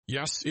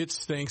Yes,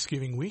 it's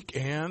Thanksgiving week,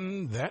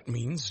 and that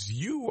means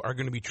you are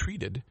going to be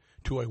treated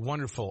to a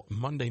wonderful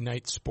Monday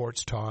night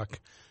sports talk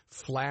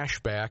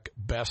flashback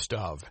best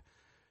of.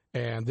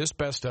 And this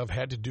best of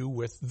had to do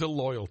with the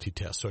loyalty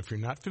test. So if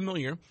you're not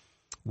familiar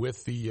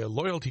with the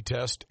loyalty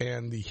test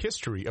and the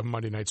history of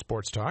Monday night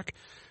sports talk,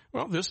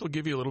 well, this will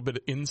give you a little bit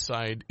of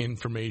inside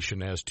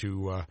information as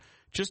to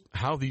just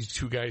how these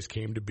two guys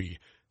came to be.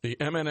 The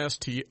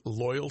MNST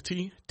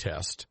loyalty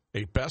test,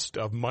 a best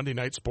of Monday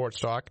night sports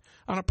talk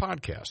on a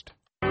podcast.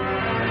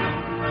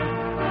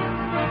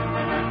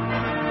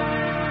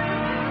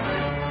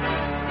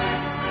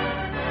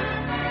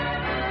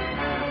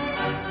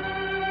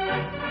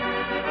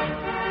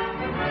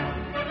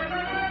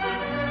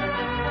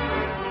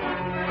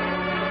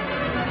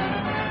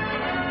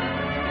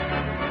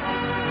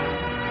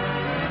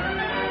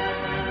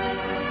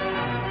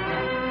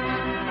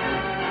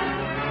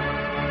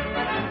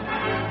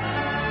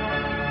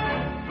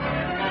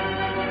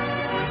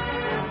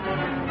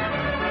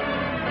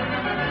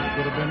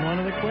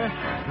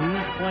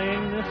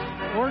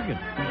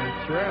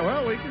 That's right.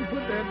 Well, we can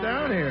put that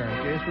down here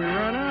in case we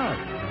run out.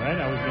 All right,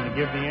 I was going to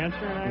give the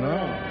answer, and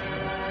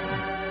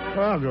I won't.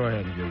 Well, go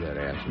ahead and give that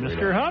answer.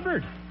 Mr.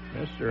 Hubbard.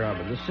 Mr.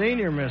 Hubbard. The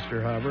senior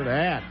Mr. Hubbard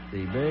at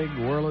the big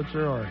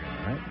Wurlitzer Organ,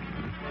 right?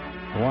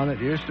 The one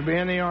that used to be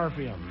in the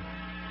Orpheum.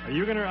 Are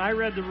you going to... I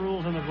read the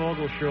rules on the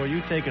Vogel show.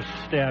 You take a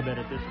stab at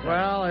it this time.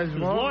 Well, as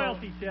Vogel...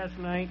 Loyalty test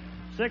night,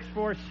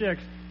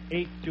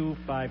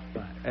 646-8255.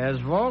 As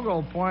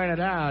Vogel pointed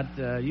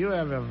out, you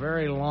have a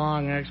very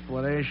long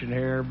explanation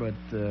here, but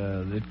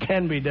it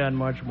can be done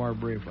much more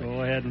briefly.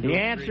 Go ahead and He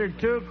answered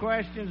two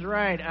questions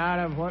right out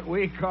of what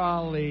we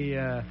call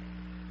the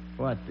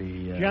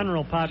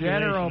general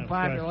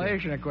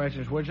population of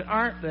questions, which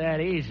aren't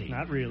that easy.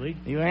 Not really.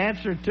 You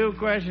answer two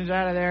questions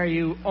out of there,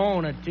 you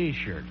own a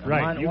T-shirt.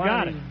 Right, you got it.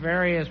 One of these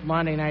various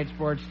Monday Night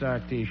Sports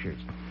Talk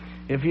T-shirts.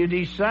 If you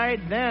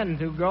decide then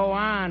to go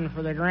on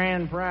for the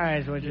grand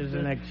prize, which is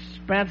an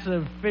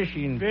expensive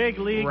fishing big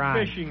league rod.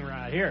 Fishing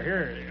rod.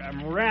 Here,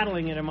 I'm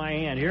rattling it in my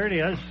hand. Here it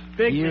is.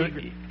 Big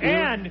league.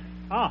 And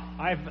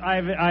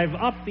I've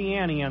upped the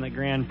ante on the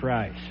grand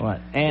prize. What?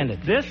 And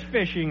it's this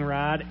fishing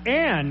rod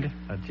and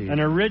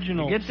an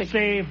original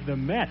Save the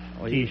Met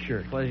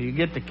T-shirt. Plus, you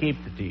get to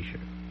keep the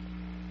T-shirt.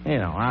 You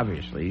know,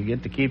 obviously, you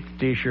get to keep the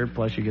T-shirt.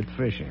 Plus, you get the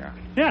fishing rod.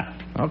 Yeah.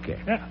 Okay.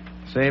 Yeah.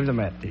 Save the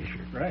Met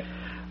T-shirt. Right.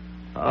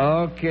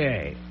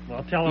 Okay.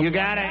 Well, tell them. You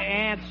got to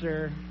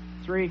answer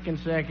 3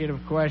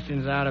 consecutive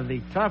questions out of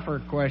the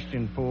tougher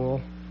question pool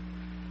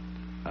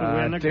to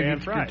win the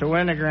grand prize. To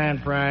win the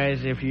grand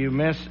prize. If you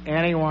miss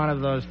any one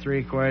of those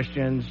 3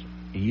 questions,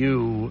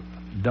 you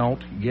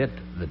don't get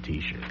the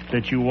T-shirt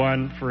that you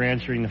won for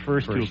answering the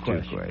first two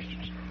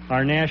questions.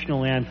 Our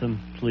national anthem,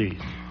 please.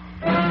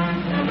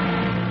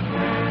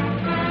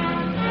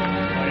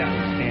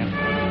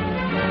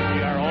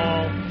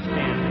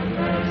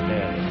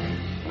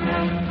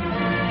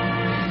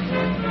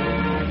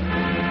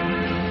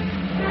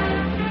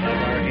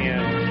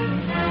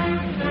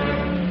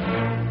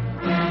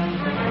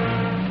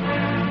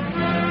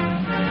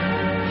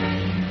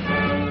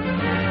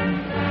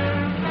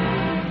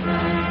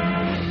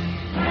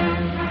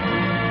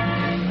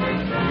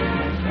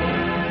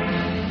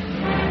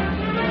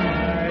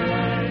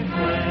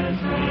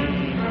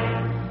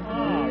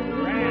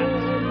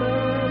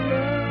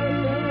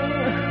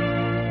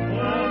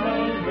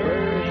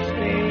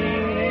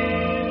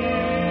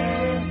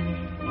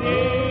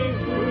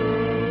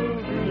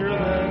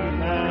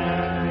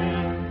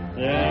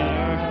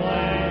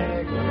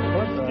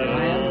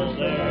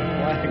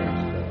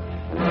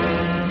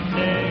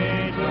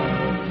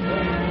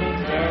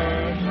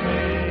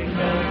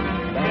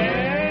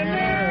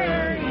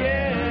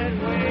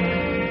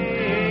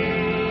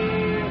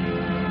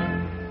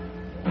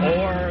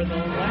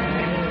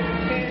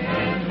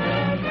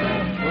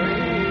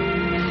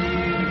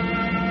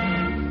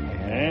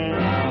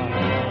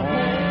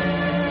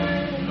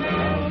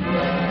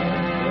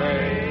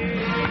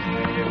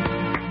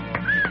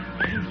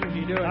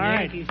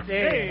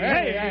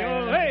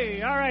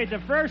 The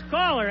first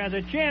caller has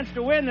a chance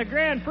to win the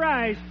grand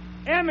prize.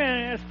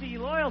 MNST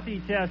loyalty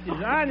test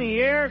is on the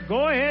air.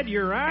 Go ahead,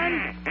 you're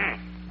on.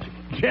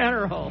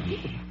 General.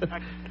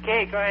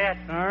 Okay, go ahead.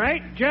 All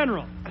right,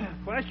 General.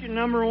 Question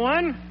number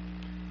 1.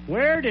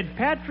 Where did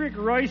Patrick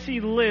Royce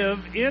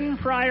live in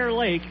Prior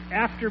Lake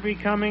after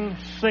becoming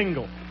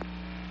single?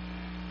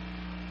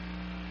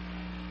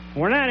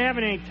 We're not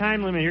having any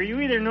time limit here.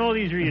 You either know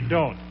these or you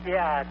don't.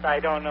 Yes, I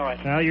don't know it.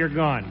 Well, you're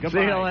gone.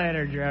 Goodbye. See you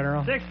later,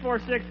 General.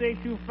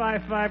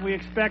 646-8255. We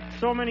expect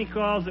so many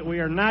calls that we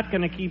are not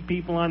going to keep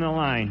people on the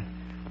line.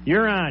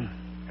 You're on.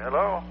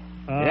 Hello?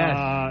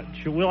 Yes.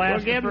 We'll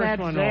ask give the first that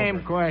one same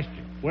over.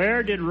 question.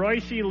 Where did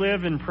Royce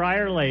live in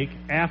Prior Lake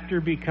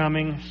after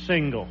becoming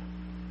single?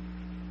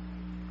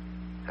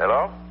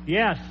 Hello?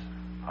 Yes.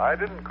 I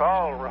didn't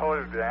call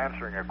relative to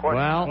answering a question.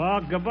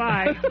 Well,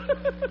 goodbye.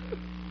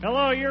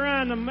 Hello, you're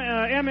on the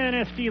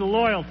MNST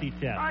loyalty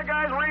test. Hi,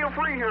 guys. Radio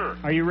Free here.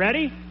 Are you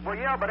ready? Well,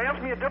 yeah, but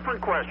ask me a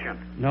different question.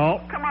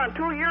 No. Come on,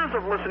 2 years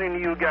of listening to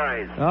you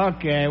guys.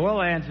 Okay,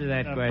 we'll answer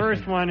that The question.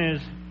 first one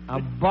is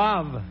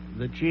Above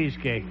the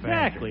Cheesecake Factory.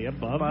 exactly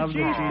above the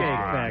Cheesecake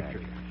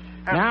Factory.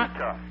 That's Now-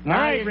 tough. Now All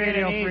right, you get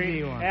Radio an easy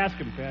Free. one. Ask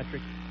him,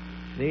 Patrick.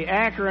 The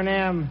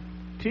acronym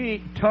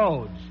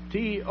TOADS,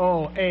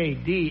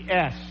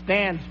 TOADS,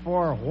 stands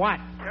for what?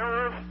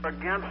 Terrorists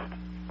against,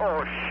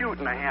 shoot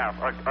and a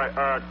half.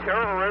 A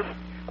terrorist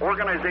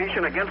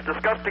organization against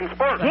disgusting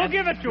sports. We'll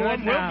give it to Good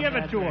him. We'll enough, give it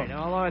that's to right. him.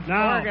 Although it's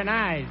No.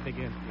 organized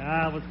against.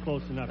 That was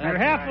close enough. That's You're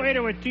halfway right.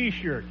 to a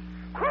T-shirt.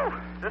 Whew,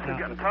 this Now, is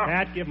getting tough.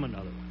 Pat, give him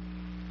another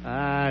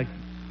one.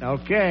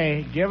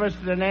 Okay, give us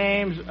the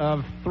names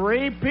of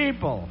 3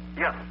 people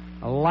Yes.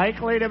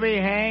 likely to be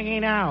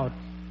hanging out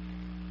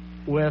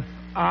with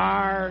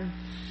our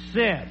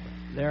Sid.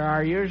 There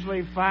are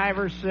usually 5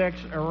 or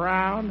 6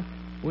 around.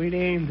 We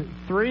named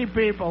 3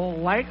 people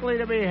likely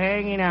to be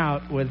hanging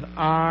out with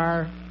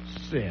our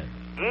Sid.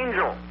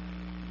 Angel.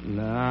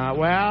 No,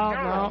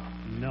 well,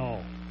 No.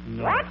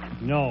 What?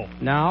 no,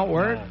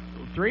 we're No.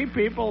 3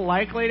 people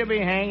likely to be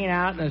hanging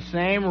out in the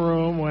same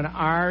room when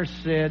our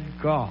Sid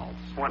calls.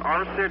 When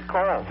our Sid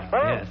calls.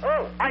 Yes.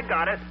 I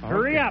got it.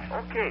 Hurry up.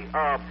 Okay,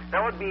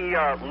 that would be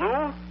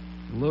Lou,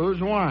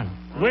 Lose one.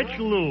 Which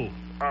Lou?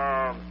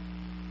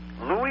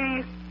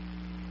 Louie,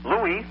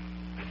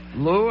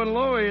 Lou and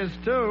Louie is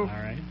 2. All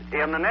right.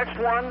 and the next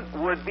one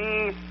would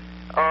be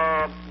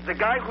the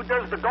guy who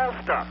does the golf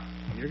stuff.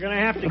 You're going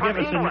to have to From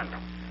give us England.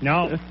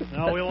 No,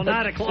 we will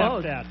not That's accept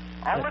close. that.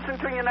 I'll listen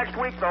to you next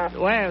week, though.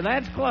 Wait,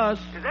 that's close.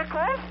 Is that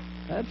close?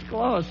 That's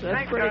close. That's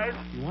Thanks, pretty. guys.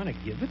 You want to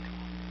give it?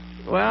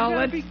 Well, You gotta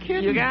let's. be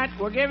kidding.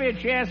 We'll give you a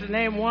chance to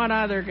name one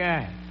other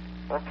guy.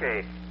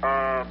 Okay.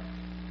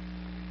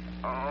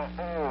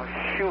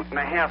 Shoot and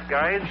a half,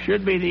 guys.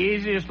 Should be the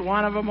easiest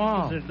one of them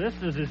all. This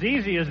is as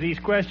easy as these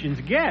questions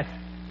get.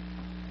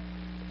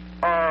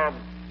 I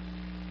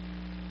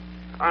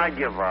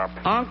give up.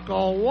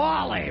 Uncle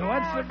Wally,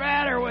 what's the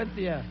matter with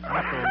you?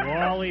 Uncle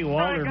Wally,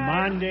 Walter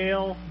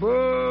Mondale.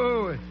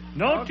 Boo!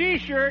 No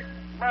T-shirt.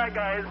 Bye,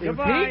 guys. If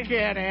Goodbye. he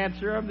can't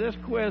answer them, this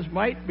quiz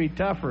might be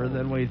tougher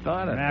than we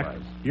thought it Mac,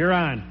 was. you're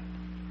on.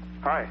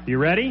 Hi. You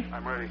ready?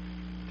 I'm ready.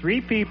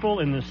 3 people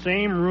in the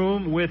same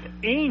room with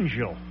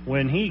Angel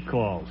when he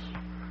calls.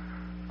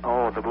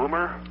 Oh, the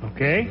boomer?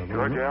 Okay?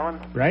 George Allen?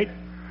 Right?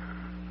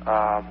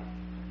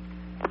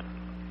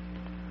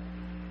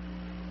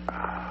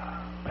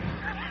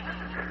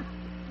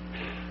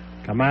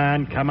 Come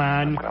on.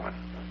 Coming.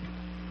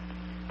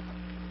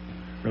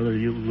 Brother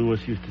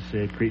Lewis used to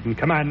say, Cretin,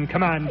 come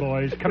on,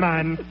 boys, come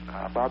on.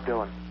 Bob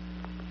Dylan.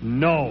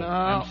 No. No,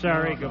 I'm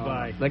sorry, no, no.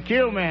 goodbye. The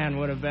Q man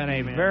would have been a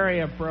Q-man. very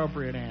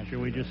appropriate answer.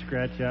 Should we just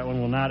scratch that one?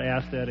 We'll not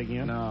ask that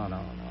again?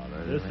 No.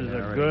 This is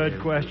a good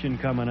question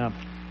coming up.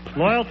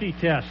 Loyalty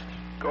test.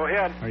 Go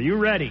ahead. Are you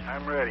ready?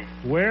 I'm ready.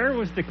 Where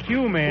was the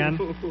Q-man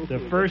the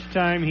first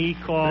time he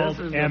called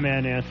This is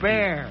MNS?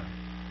 Fair.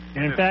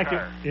 And in his fact,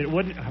 car. it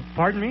wouldn't...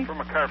 Pardon me? From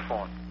a car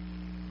phone.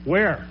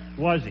 Where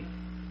was he?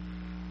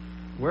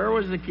 Where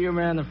was the Q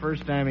man the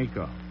first time he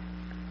called?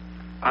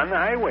 On the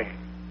highway.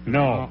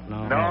 No.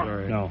 No.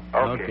 No? No.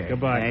 Okay.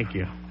 Goodbye. Thank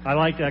you. I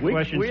like that We-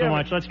 question we so haven't-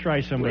 much. Let's try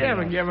We somebody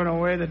haven't else. given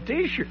away the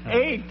T-shirt.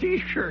 A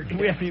T-shirt.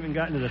 We haven't even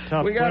gotten to the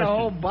tough We got question. a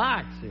whole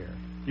box here.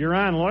 You're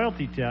on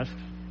loyalty test.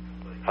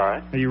 All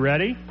right. Are you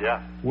ready?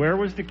 Yeah. Where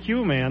was the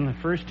Q-man the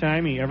first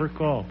time he ever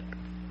called?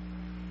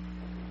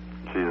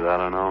 Jeez, I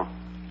don't know.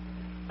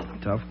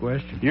 Tough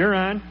question. You're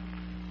on.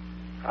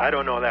 I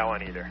don't know that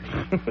one either.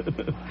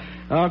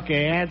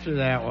 Okay, answer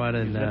that one.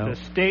 And At the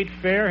State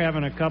Fair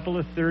having a couple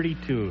of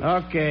 32s.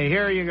 okay,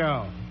 here you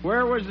go.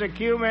 Where was the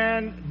Q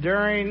man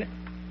during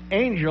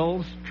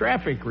Angel's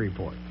traffic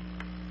report?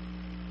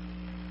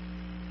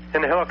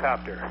 In the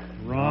helicopter.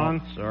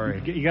 Wrong. Oh,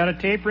 sorry. You got a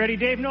tape ready,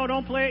 Dave? No,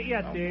 don't play it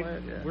yet, Don't Dave. play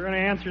it yet. We're going to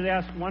answer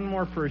this. One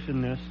more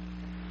person this.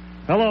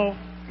 Hello.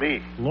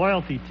 Me.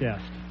 Loyalty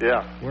test.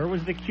 Yeah. Where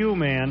was the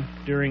Q-man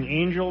during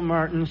Angel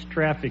Martin's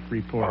traffic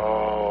report?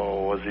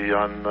 Oh, was he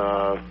on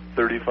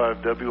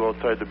 35W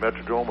outside the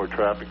Metrodome where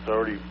traffic's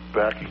already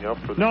backing up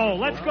for the... No,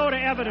 let's go to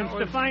evidence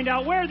to find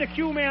out where the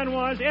Q-man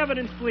was.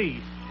 Evidence,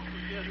 please.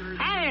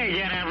 Hi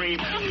again,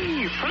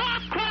 everybody.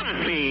 Flock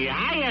Quincy.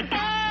 Hi at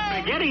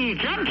Spaghetti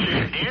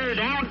Junction near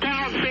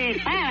downtown St.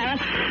 Paul,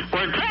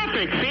 where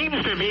traffic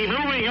seems to be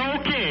moving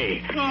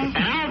okay. And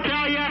I'll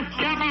tell you,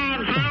 come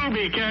on through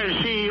because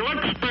she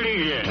looks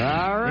pretty good.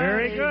 All right.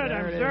 Very good. There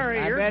I'm it is. sorry,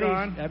 I you're bet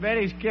gone. I bet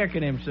he's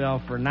kicking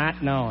himself for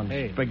not knowing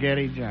Hey.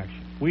 Spaghetti Junction.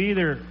 We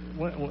either,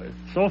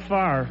 so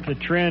far, the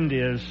trend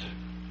is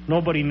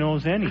nobody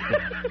knows anything.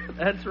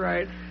 That's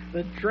right.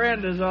 The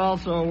trend is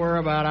also we're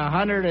about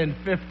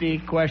 150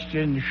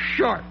 questions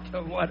short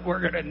of what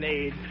we're going to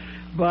need.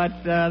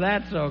 But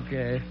that's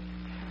okay.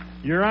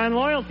 You're on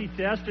loyalty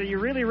test. Are you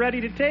really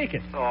ready to take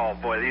it? Oh,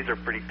 boy, these are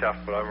pretty tough,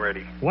 but I'm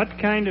ready. What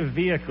kind of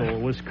vehicle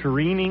was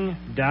careening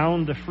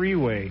down the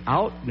freeway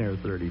Out near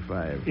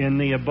 35. in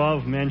the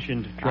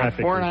above-mentioned traffic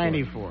report?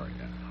 494.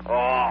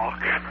 Oh,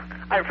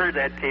 I've heard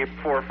that tape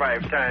 4 or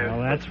 5 times.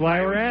 Well, that's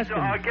why we're asking.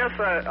 I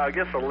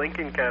guess a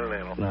Lincoln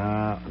Continental.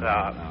 No.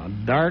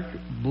 Dark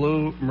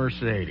blue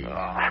Mercedes.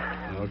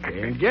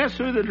 Okay, and guess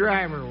who the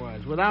driver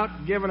was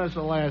without giving us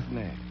a last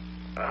name?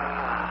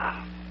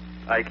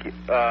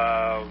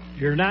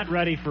 You're not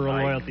ready for a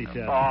loyalty test.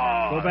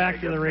 Go back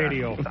to the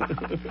radio.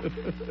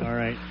 All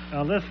right.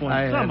 Now, this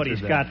one,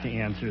 somebody's got to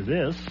answer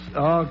this.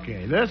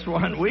 Okay, this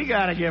one, we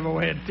got to give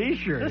away a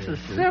T-shirt. This is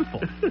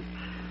simple.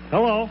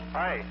 Hello.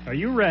 Hi. Are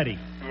you ready?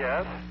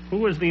 Yes. Who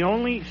was the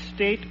only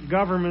state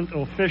government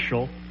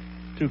official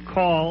to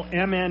call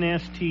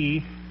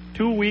MNST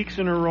 2 weeks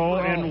in a row,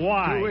 and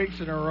why? 2 weeks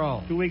in a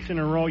row. 2 weeks in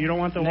a row. You don't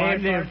want the why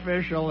Name the part?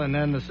 official, and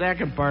then the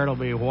second part will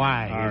be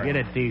why. All right. Get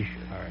a T-shirt.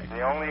 All right.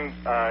 The only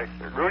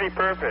Rudy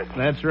Purpose.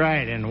 That's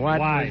right. And what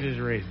Why? was his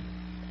reason?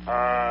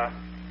 The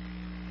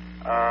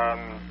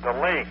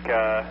lake.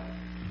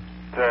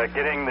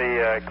 Getting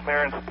the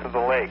clearance to the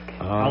lake.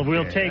 Well,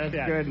 we'll take that's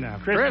that. good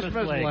enough.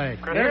 Christmas Lake. Lake.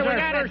 There's There's our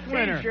our first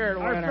winner. T-shirt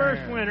Our winner.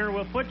 first winner.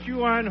 We'll put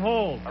you on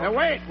hold. Now,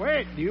 wait.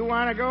 Do you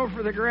want to go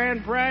for the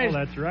grand prize? Oh,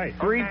 that's right.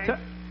 Three Okay.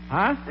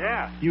 Huh?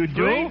 Yeah. You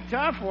do? 3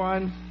 tough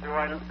ones.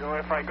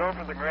 If I go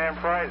for the grand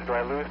prize, do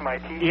I lose my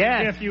T-shirt?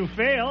 Yes. If you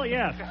fail,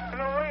 yes. No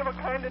way. What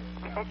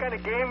kind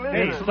of game is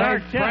Hey, this?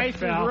 start Like test, Price is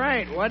pal.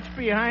 Right. What's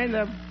behind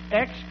the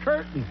X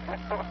curtain?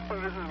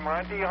 This is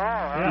Monty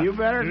Hall, huh? Yeah. You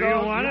better Do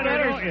go. you want it or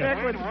better don't you?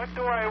 stick with. What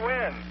do I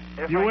win?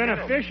 If You I win get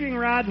a it? fishing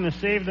rod and a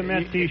Save the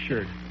Met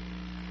T-shirt.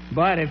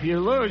 But if you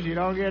lose, you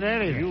don't get If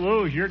anything. you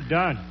lose, you're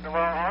done. Well,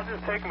 I'll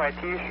just take my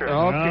T-shirt.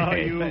 Oh,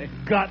 Okay. you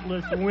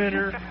gutless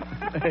winner.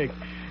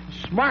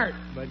 Smart,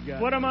 but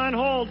Put them on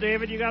hold,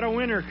 David. You got a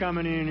winner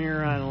coming in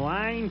here on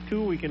line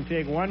 2. We can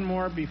take one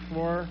more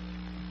before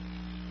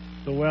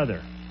the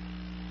weather.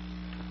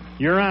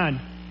 You're on.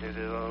 There's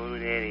a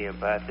Houdini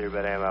Buster,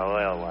 but I'm a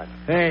loyal one.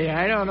 Hey,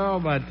 I don't know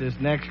about this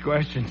next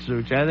question,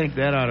 Such. I think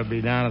that ought to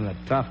be down in the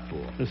tough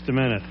pool. Just a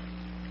minute.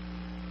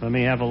 Let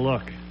me have a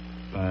look.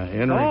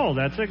 Henry. Oh,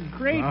 that's a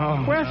great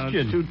question.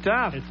 It's too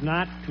tough. It's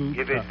not too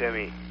Give tough. it to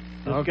me.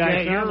 This Okay,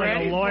 guy you're sounds like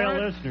ready a loyal for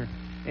it? listener.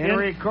 In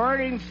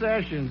recording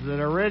sessions that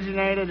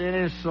originated in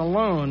his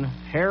saloon,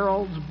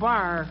 Harold's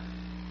Bar,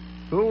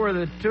 who were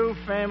the 2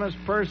 famous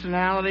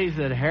personalities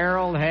that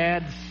Harold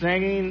had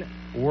singing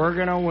We're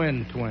Gonna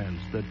Win Twins,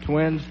 the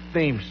Twins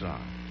theme song?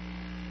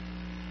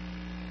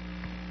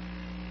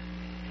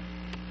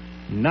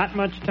 Not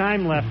much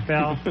time left,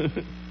 pal.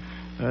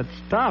 That's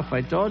tough.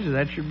 I told you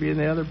that should be in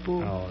the other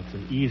pool. Oh, it's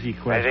an easy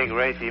I question. think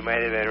Ricey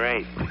might have been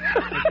right.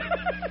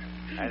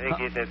 I think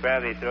you should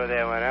probably throw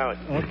that one out.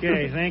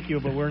 Okay, thank you,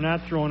 but we're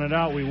not throwing it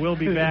out. We will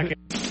be back.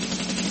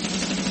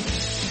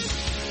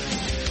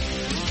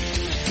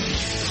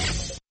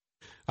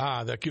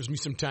 That gives me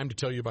some time to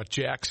tell you about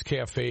Jack's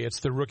Cafe. It's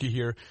the rookie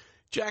here.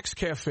 Jack's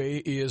Cafe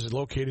is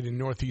located in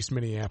Northeast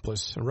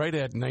Minneapolis, right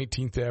at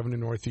 19th Avenue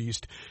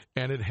Northeast,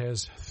 and it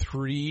has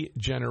 3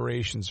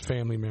 generations,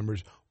 family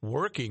members,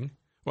 working.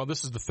 Well,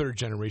 this is the 3rd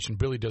generation.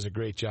 Billy does a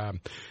great job.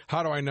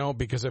 How do I know?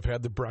 Because I've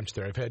had the brunch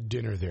there. I've had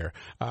dinner there.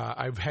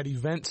 I've had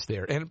events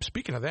there. And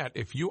speaking of that,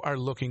 if you are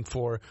looking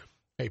for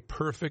a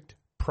perfect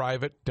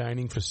private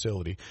dining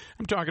facility,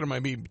 I'm talking to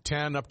maybe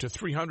 10 up to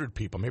 300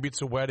 people. Maybe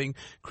it's a wedding,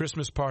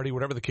 Christmas party,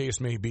 whatever the case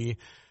may be.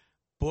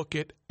 Book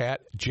it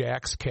at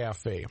Jack's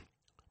Cafe.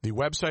 The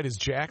website is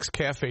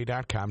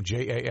jackscafe.com,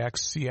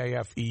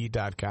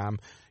 JAXCAFE.com.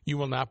 You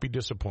will not be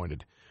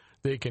disappointed.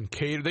 They can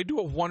cater. They do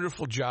a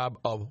wonderful job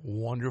of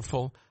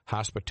wonderful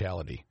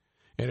hospitality.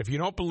 And if you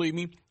don't believe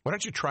me, why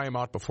don't you try them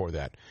out before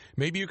that?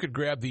 Maybe you could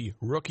grab the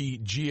Rookie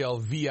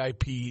GL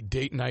VIP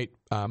date night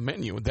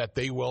menu that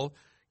they will.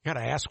 You got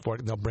to ask for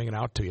it, and they'll bring it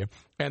out to you.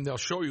 And they'll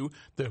show you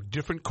the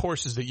different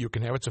courses that you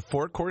can have. It's a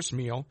 4-course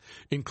meal,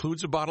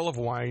 includes a bottle of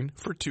wine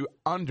for 2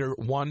 under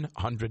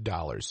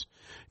 $100.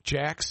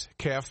 Jack's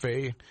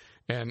Cafe.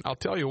 And I'll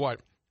tell you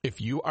what,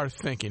 if you are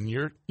thinking,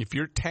 if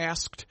you're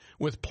tasked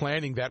with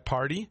planning that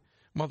party,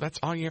 well, that's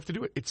all you have to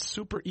do. It's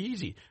super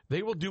easy.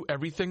 They will do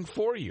everything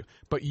for you.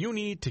 But you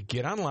need to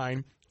get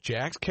online,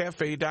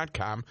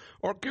 jackscafe.com,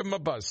 or give them a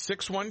buzz,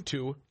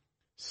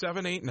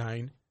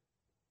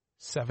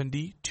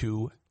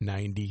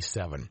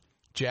 612-789-7297.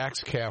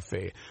 Jack's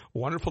Cafe.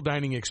 Wonderful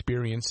dining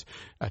experience.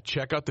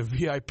 Check out the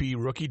VIP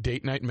rookie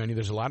date night menu.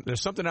 There's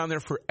something on there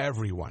for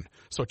everyone.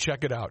 So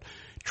check it out.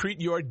 Treat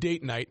your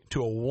date night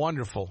to a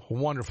wonderful,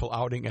 wonderful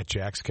outing at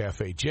Jack's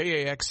Cafe.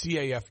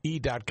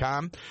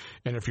 JAXCAFE.com.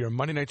 And if you're a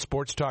Monday Night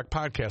Sports Talk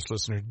podcast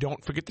listener,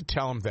 don't forget to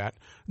tell them that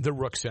the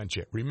Rook sent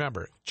you.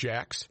 Remember,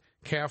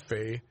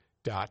 jackscafe.com.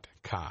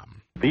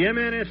 The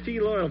MNST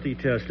loyalty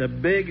test, a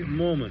big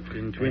moment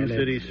in Twin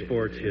Cities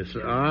sports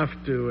history. Off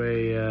to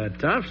a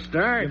tough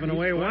start. Giving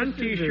away one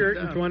T-shirt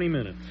in 20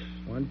 minutes.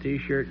 One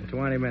T-shirt in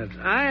 20 minutes.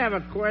 I have a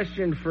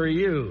question for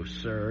you,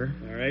 sir.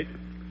 All right.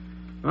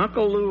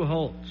 Uncle Lou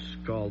Holtz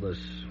called us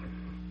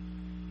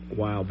a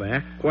while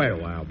back, quite a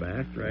while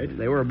back. Right.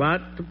 They were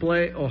about to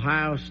play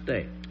Ohio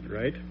State.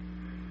 Right.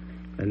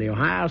 And the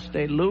Ohio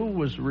State, Lou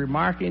was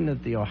remarking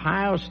that the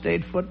Ohio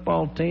State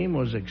football team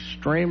was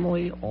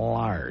extremely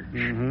large.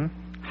 Mm-hmm.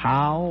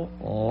 How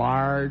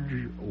large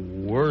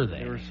were they?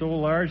 They were so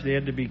large they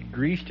had to be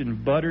greased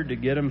and buttered to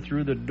get them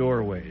through the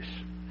doorways.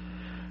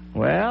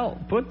 Well,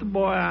 put the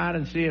boy on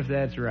and see if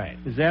that's right.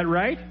 Is that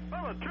right?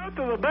 Well, the truth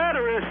of the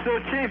matter is,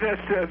 Chief,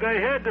 that they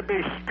had to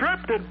be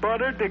stripped and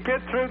buttered to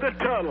get through the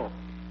tunnel.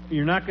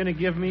 You're not going to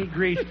give me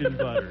greased and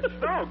buttered.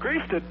 No,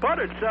 greased and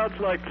buttered sounds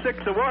like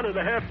 6 of one and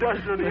a half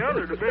dozen of the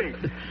other to me.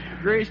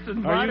 Greased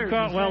and Are you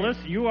buttered. well,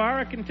 listen, you are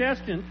a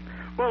contestant.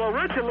 Well,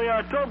 originally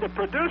I told the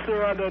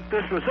producer on that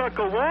this was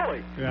Uncle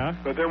Wally. Yeah.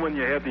 But then when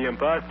you had the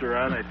imposter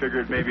on, I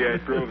figured maybe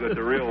I'd prove that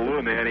the real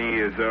Lou Nanny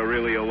is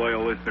really a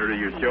loyal listener to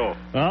your show.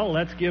 Well,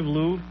 let's give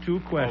Lou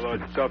 2 questions.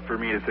 Although it's tough for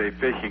me to say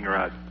fishing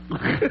rod.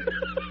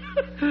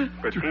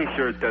 But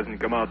T-shirt doesn't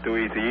come out too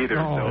easy either,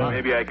 so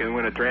maybe I can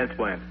win a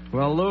transplant.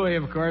 Well, Louie,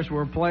 of course,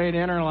 we're playing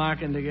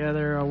Interlocking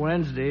together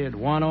Wednesday at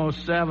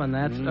 1:07.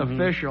 That's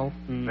official.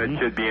 That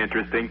should be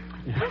interesting.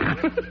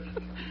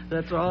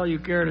 That's all you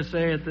care to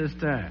say at this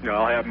time.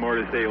 I'll have more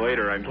to say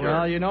later, I'm sure.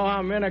 Well, you know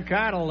how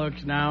Minnetonka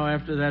looks now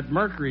after that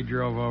Mercury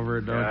drove over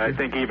it, don't you? I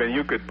think even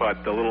you could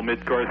putt. The little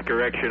mid-course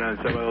correction on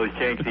some of those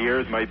Shanksy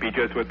ears might be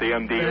just what the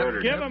MD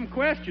ordered. Give them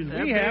questions.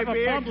 We have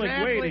a public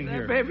waiting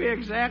here. That may be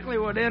exactly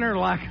what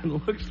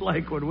Interlocking looks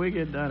like when we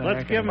get done.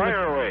 Let's give them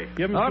fire away.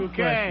 Give them 2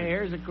 questions. Okay,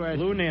 here's a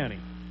question. Lou Nanny.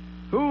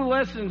 Who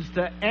listens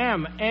to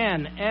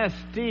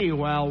MNST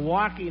while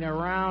walking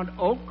around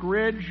Oak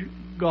Ridge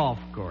Golf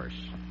Course?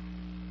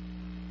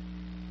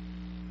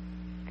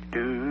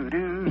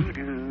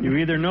 You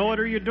either know it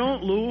or you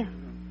don't, Lou.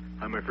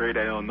 I'm afraid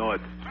I don't know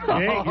it.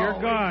 Hey,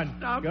 you're gone.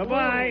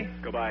 Goodbye.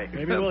 Goodbye.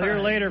 Maybe we'll hear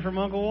later from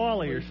Uncle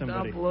Wally or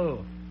somebody. Stop,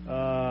 Lou.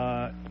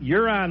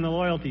 You're on the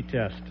loyalty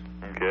test.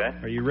 Okay.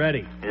 Are you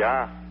ready?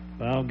 Yeah.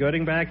 Well,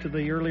 getting back to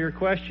the earlier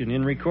question,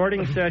 in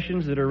recording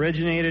sessions that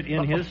originated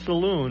in his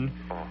saloon,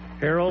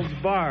 Harold's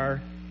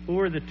Bar, who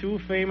were the 2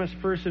 famous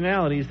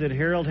personalities that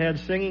Harold had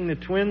singing the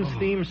Twins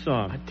theme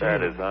song?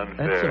 That is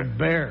unfair. That's a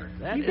bear.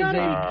 That You is gotta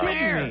a be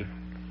bear. kidding me.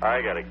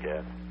 I got to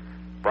guess.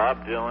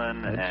 Bob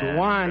Dylan That's and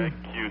one.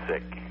 Greg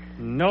Cusick.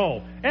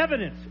 No.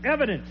 Evidence. I'm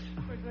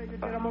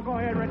going to go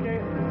ahead, Ricky.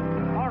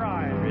 All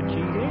right.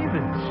 Richie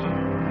Havens.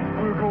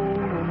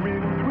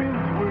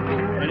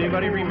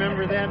 Anybody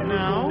remember that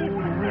now?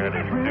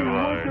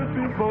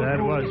 That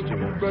was too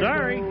much.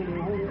 Sorry. All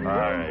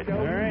right.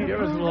 All right. Give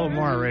us a little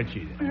more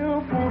Richie. All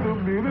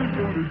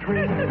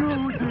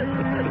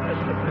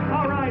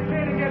right,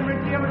 say it again,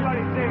 Ricky. Everybody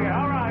sing it.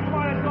 All right, come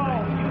on, let's go.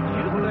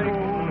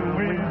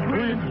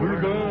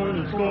 We're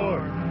gonna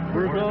score.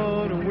 We're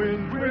gonna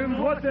win.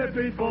 What's that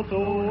baseball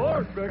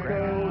score? Back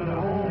out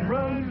a home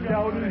run,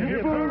 shout and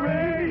hip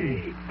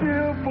hooray.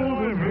 Still for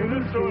the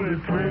Minnesota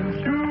Twins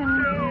to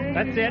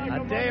That's it.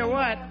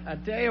 I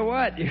tell you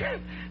what.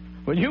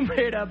 When you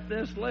made up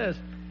this list,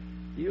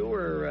 you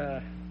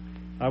were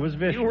I was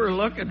vicious. you were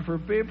looking for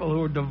people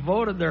who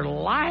devoted their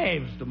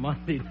lives to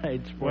Monday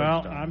Night Sports.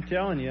 Well, Talk. I'm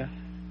telling you,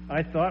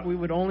 I thought we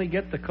would only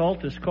get the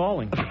cultists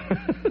calling,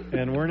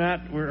 and we're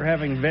not. We're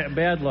having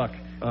bad luck.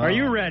 Are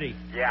you ready?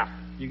 Yeah.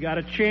 You got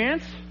a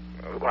chance?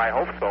 I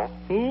hope so.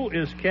 Who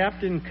is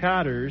Captain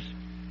Cotter's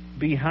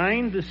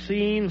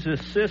behind-the-scenes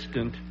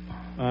assistant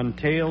on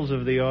Tales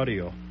of the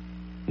Audio?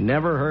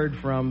 Never heard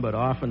from, but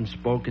often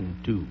spoken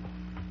to.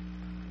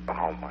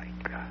 Oh, my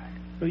God.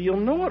 Well,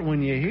 you'll know it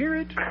when you hear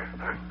it.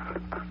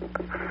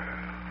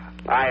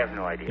 I have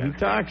no idea. He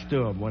talks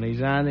to him when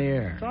he's on the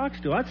air. Talks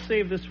to. Let's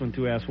save this one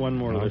to ask one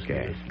more listener.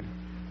 Okay.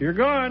 You're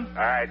gone.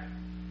 All right.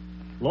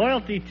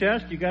 Loyalty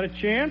test. You got a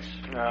chance?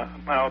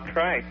 I'll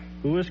try.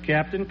 Who is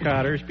Captain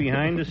Cotter's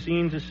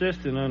behind-the-scenes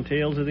assistant on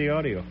Tales of the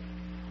Audio?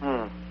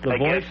 The I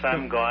voice guess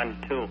I'm gone,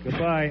 too.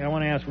 Goodbye. I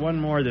want to ask one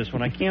more this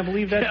one. I can't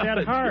believe that's Yeah,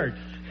 that but hard.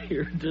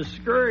 You're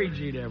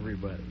discouraging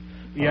everybody.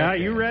 Yeah,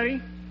 Okay. you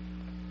ready?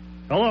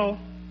 Hello.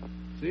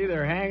 See,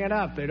 they're hanging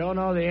up. They don't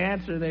know the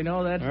answer. They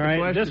know that's All the right,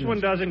 question. this one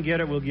doesn't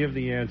get it. We'll give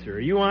the answer. Are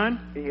you on?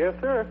 Yes,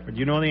 sir. Do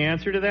you know the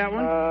answer to that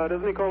one?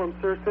 Doesn't he call him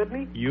Sir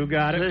Sidney? You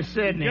got it. Sir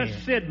Sidney.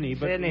 Just Sydney,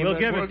 but Sidney, we'll but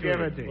give we'll it to give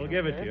you. it to you. We'll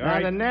give it to you. All Now,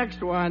 right. the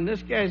next one,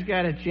 this guy's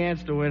got a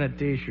chance to win a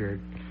T-shirt.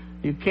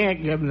 You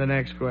can't give him the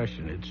next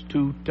question. It's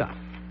too tough.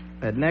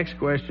 That next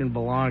question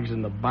belongs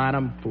in the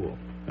bottom pool.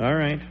 All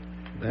right.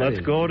 Let's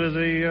go to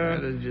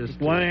the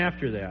just one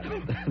after that.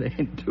 That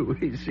ain't too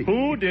easy.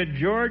 Who did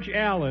George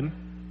Allen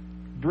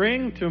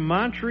bring to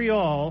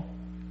Montreal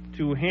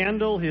to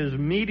handle his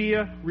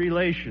media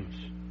relations?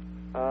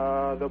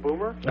 The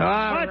Boomer? All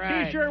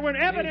right. T-shirt win.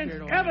 Evidence.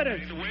 T-shirt win.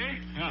 Evidence.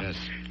 Yes.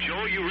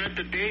 Joe, you read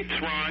the dates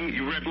wrong.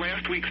 You read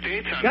last week's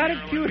dates on Got the it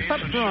Marilyn queued up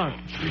Mason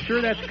wrong. show. You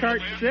sure that's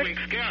cart Last 6?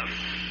 week's guess.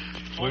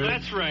 Well,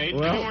 that's right.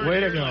 Well, way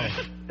to go.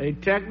 A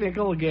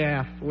technical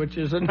gaffe, which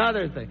is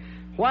another thing.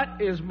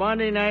 What is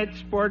Monday Night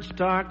Sports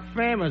Talk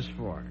famous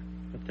for?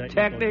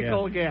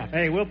 Technical gaffe.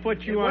 Hey, we'll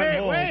put you on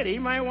hold. Wait, he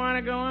might want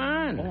to go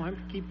on. Oh, I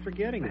keep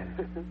forgetting that.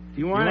 Do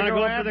you want to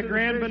go after for the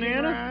Grand fishing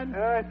Banana? rod?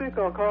 I think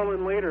I'll call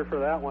in later for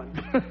that one.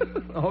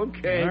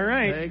 Okay. All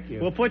right. Thank you.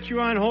 We'll put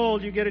you on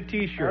hold. You get a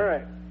T-shirt. All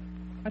right.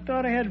 I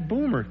thought I had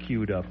Boomer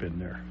queued up in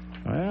there.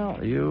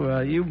 Well,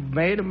 you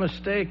made a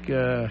mistake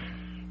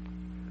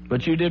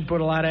But you did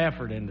put a lot of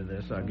effort into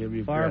this. I'll give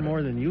you far credit.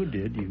 more than you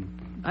did.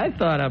 I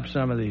thought up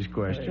some of these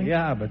questions.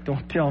 Yeah, but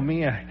don't tell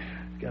me I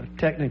got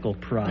technical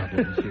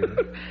problems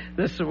here.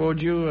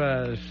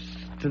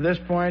 To this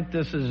point,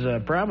 this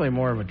is probably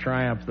more of a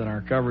triumph than our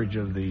coverage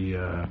of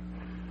the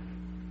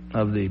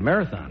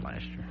marathon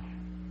last year.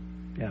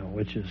 Yeah,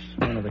 which is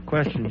one of the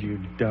questions, you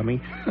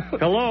dummy.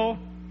 Hello?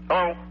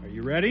 Hello? Are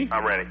you ready?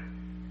 I'm ready.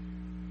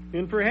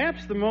 In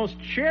perhaps the most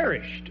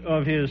cherished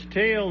of his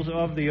tales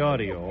of the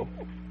audio,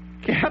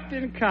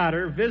 Captain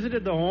Cotter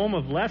visited the home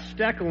of Les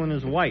Steckel and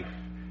his wife.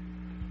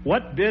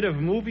 What bit of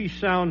movie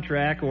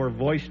soundtrack or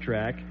voice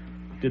track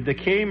did the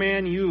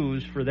K-Man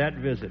use for that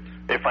visit?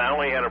 If I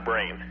only had a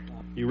brain.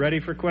 You ready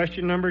for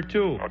question number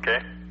 2?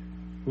 Okay.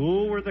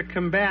 Who were the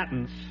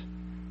combatants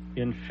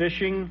in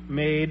Fishing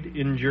Made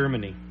in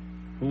Germany?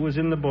 Who was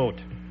in the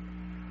boat?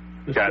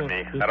 Got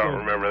me. I don't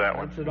remember that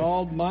one. That's an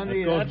old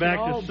Monday. That goes that's back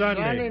an to old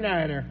Sunday. Sunday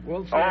nighter.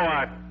 We'll say.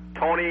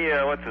 Tony,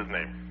 what's his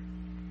name?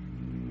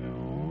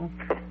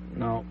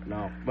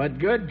 No. But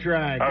good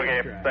try.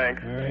 Okay,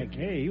 thanks. All right.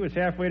 Hey, he was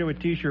halfway to a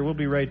T-shirt. We'll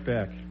be right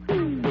back.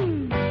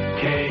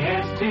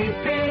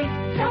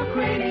 KSTP Talk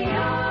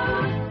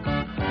Radio.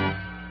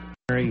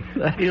 Very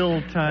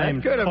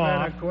ill-timed That could have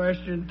cough. been a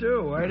question,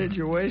 too. Why did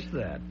you waste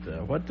that?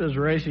 What does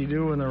Racy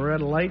do when the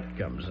red light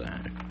comes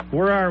on?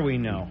 Where are we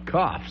now?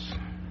 Coughs.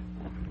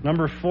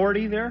 Number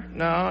 40 there?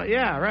 No,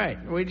 yeah, right.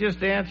 We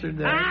just answered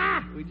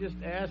that. We just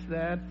asked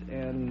that,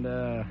 and...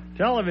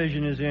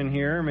 Television is in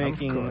here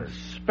making a course.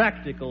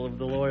 spectacle of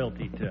the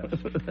loyalty test.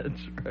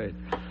 That's right.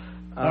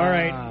 All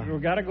right,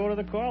 we've got to go to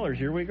the callers.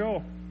 Here we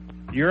go.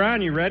 You're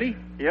on. You ready?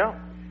 Yeah.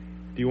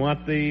 Do you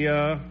want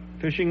the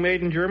Fishing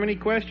Made in Germany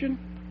question?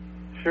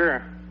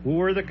 Sure. Who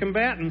were the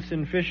combatants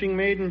in Fishing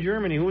Made in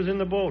Germany? Who was in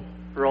the boat?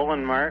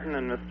 Roland Martin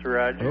and Mr.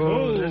 Rogers.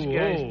 Oh, this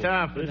guy's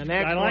tough. And the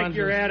next I like one's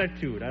your a-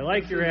 attitude. I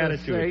like your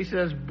attitude. He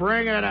says,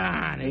 bring it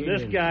on. And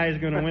this guy's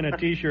going to win a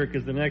T-shirt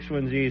because the next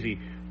one's easy.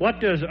 What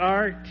does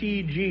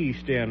RTG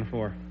stand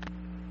for?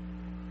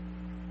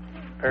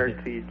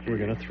 RTG. We're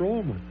going to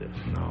throw him with this.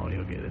 No,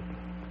 you'll get it.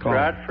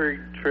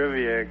 Rodford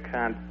Trivia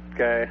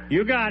guy.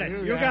 You got it.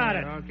 You got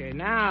it. Okay,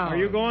 now. Are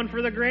you going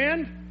for the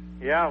grand?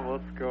 Yeah,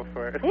 let's go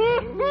for it.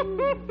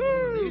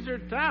 These are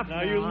tough.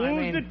 Now you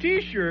lose the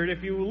T-shirt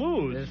if you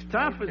lose. As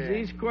tough as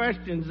these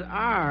questions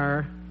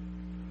are,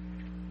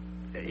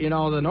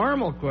 the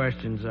normal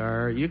questions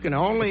are, you can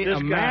only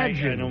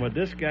imagine. I know, but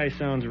this guy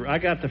sounds... I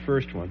got the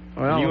first one.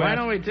 Well, why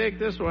don't we take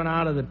this one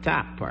out of the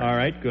top part? All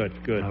right, good.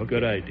 Okay.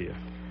 Good idea.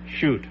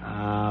 Shoot.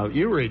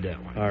 You read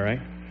that one. All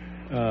right.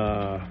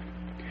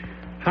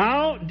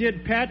 How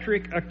did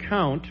Patrick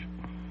account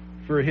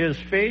for his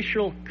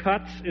facial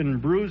cuts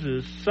and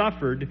bruises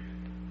suffered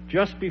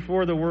just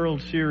before the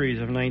World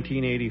Series of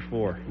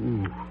 1984?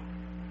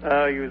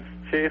 He was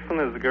chasing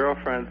his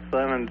girlfriend,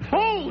 Simon.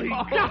 Holy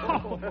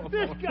cow!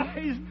 This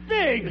guy's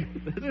big.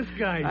 This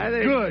guy's I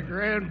think good. the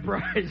grand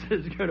prize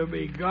is going to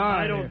be gone.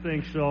 I don't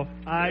think so.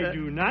 I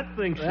do not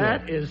think so.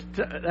 That is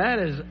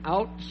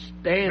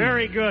outstanding.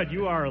 Very good.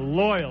 You are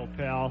loyal,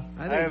 pal.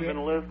 I've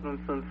been listening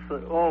since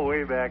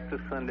way back to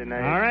Sunday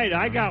night. All right,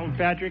 I got one,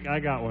 Patrick. I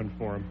got one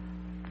for him.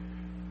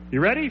 You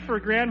ready for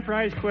grand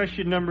prize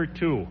question number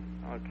 2?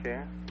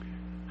 Okay.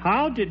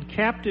 How did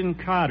Captain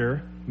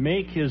Cotter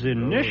make his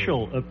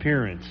initial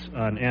appearance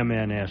on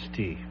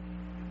MNST?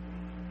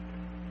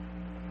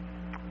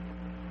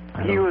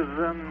 He was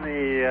in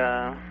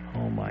the...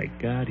 Oh, my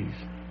God, he's...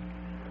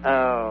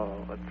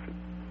 let's see.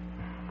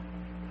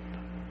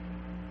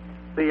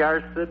 The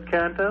RSID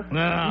contest?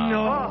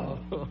 No.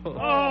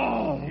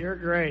 Oh! You're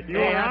great.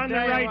 You're on the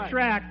right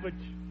track, but...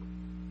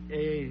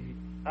 Hey,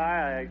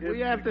 we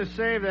have to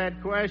save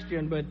that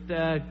question, but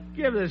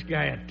give this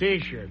guy a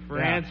T-shirt for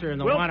answering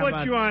the one about...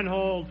 We'll put you on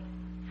hold.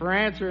 For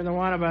answering the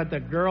one about the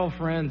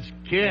girlfriend's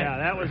kid. Yeah,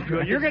 that was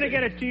good. You're going to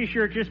get a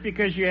T-shirt just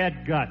because you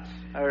had guts.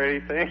 All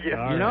right, thank you.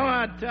 You know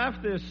how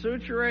tough this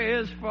suture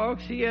is,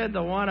 folks? He had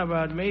the one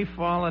about me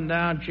falling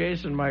down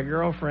chasing my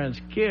girlfriend's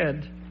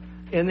kid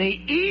in the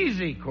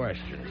easy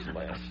questions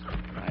list.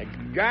 My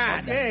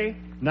God. Okay.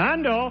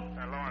 Nando.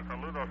 Hello and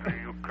saludos to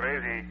you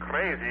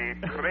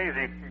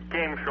crazy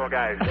game show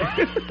guys.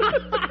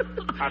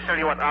 I'll tell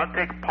you what, I'll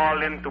take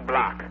Paulin to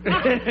block.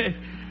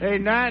 Hey,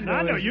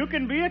 Nando, you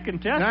can be a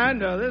contestant.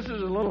 Nando, this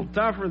is a little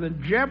tougher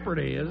than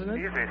Jeopardy, isn't it?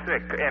 Easy,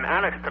 sick. And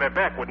Alex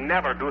Trebek would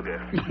never do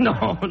this.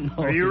 No.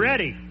 Are you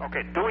ready?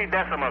 Okay, Dewey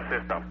Decimal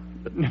System.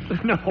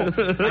 No.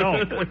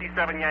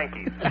 27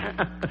 Yankees.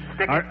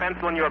 Stick your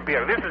pencil in your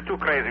beer. This is too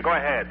crazy. Go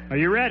ahead. Are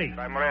you ready?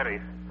 I'm ready.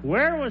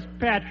 Where was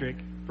Patrick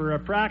for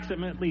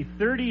approximately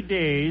 30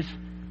 days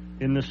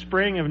in the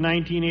spring of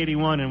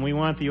 1981? And we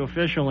want the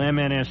official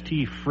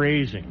MNST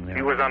phrasing there.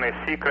 He was on a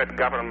secret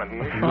government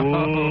mission.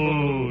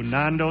 Ooh,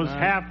 Nando's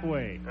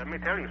halfway. Let me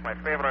tell you, it's my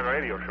favorite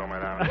radio show,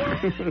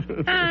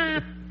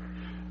 madam.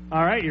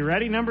 All right, you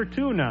ready? Number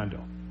 2,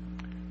 Nando.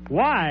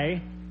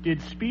 Why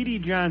did Speedy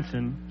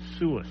Johnson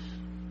sue us?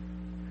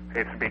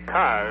 It's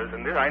because,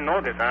 and I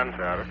know this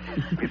answer,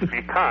 it's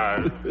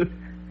because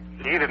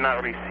he did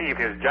not receive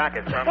his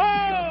jacket from...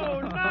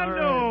 Oh,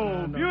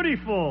 Nando!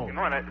 Beautiful. You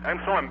know what?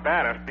 I'm so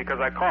embarrassed because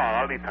I call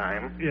all the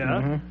time. Yeah.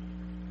 Mm-hmm.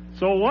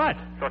 So what?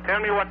 So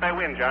tell me what I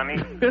win, Johnny.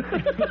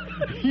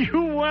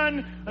 You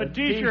won a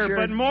T-shirt,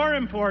 but more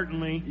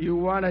importantly, you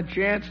won a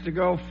chance to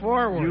go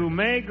forward. You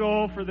may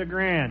go for the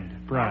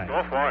grand prize.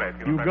 Go for it.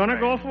 You gonna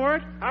go for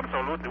it?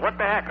 Absolutely. What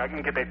the heck? I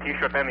can get a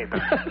T-shirt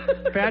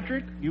anytime.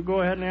 Patrick, you go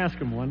ahead and ask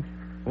him one.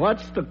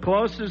 What's the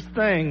closest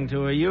thing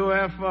to a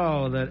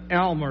UFO that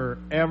Elmer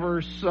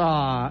ever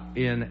saw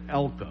in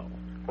Elko?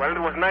 Well, it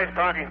was nice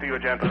talking to you,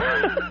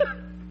 gentlemen.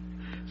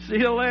 See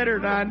you later,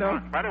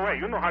 Nando. By the way,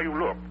 you know how you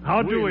look.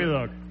 How do we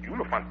look? You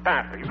look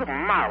fantastic. You look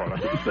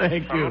marvelous.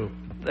 Thank you.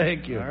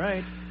 Thank you. All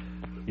right.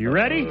 You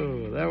ready?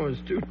 Oh, that was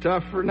too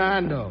tough for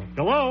Nando.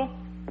 Hello?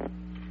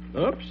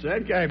 Oops,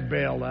 that guy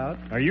bailed out.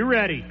 Are you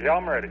ready? Yeah,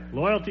 I'm ready.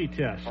 Loyalty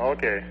test.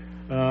 Okay.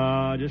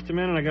 Just a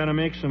minute. I got to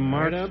make some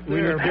marks. Right up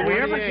there. Did we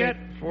ever get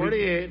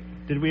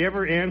 48? Did we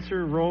ever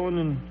answer Roland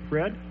and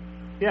Fred?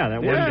 Yeah,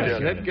 that one.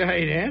 Yes, that guy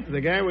answered. The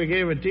guy we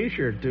gave a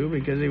T-shirt to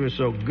because he was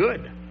so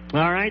good.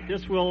 All right,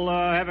 this will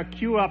have a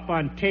cue up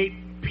on tape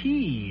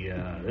P.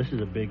 This is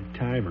a big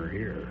timer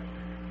here.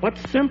 What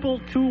simple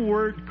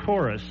two-word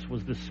chorus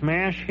was the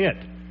smash hit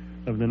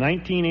of the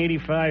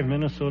 1985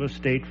 Minnesota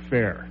State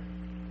Fair?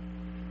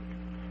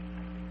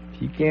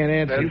 You can't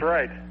answer. That's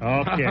right.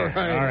 Okay.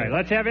 All right.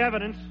 Let's have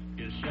evidence.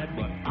 Just said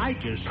what I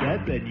just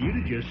said, then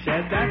you just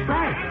said that's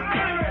right.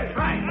 That's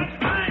right.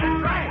 That's right.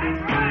 That's right.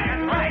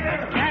 That's right.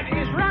 That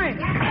is right.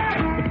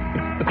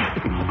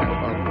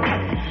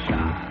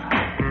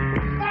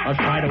 Let's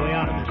find a way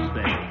out of this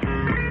thing.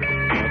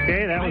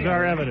 Okay, that was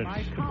our evidence.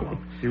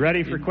 You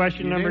ready for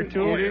question number 2?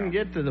 You didn't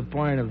get to the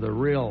point of the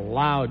real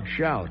loud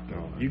shout.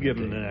 No, you give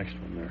him the next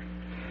one there.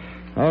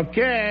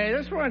 Okay,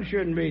 this one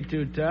shouldn't be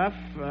too tough.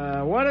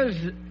 What is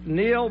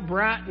Neil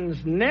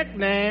Broughton's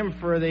nickname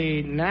for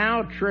the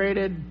now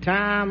traded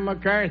Tom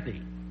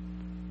McCarthy?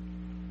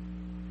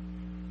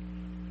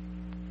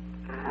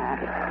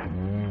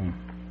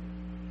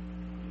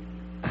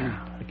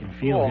 I can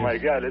feel Oh, his... my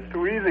God, it's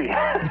too easy.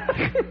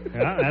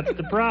 Yeah, that's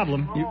the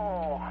problem.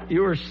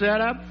 You were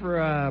set up for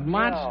a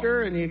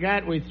monster, and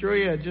we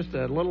threw you just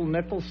a little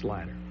nickel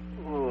slider.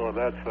 Oh,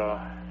 that's,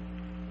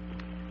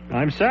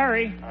 I'm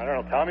sorry. I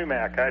don't know, Tommy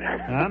Mac.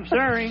 I'm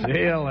sorry. See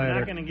you I'm later.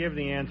 not going to give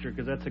the answer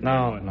because that's a good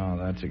No, one. no,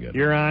 that's a good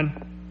You're on.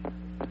 one.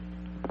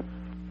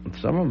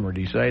 Some of them are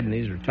deciding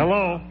these are too.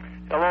 Hello.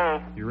 Hello.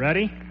 You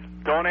ready?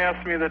 Don't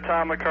ask me the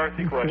Tom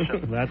McCarthy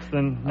question. That's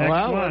the next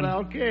Well, one.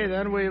 okay,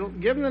 then we'll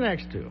give him the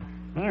next two.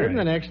 All Give him the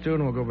right. next two,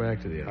 and we'll go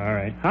back to the other. All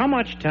right. How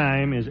much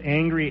time is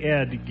Angry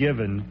Ed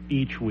given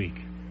each week?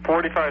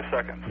 45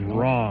 seconds.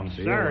 Wrong. See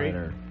you Sorry.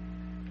 later.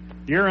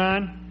 You're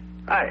on.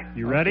 Hi.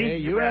 You ready? Okay,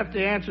 you have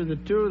to answer the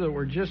two that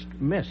were just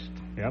missed.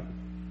 Yep.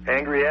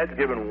 Angry Ed's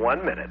given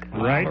 1 minute.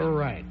 Right. All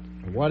right.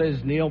 What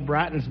is Neil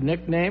Broughton's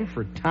nickname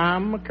for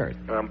Tom McCarthy?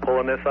 I'm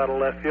pulling this out of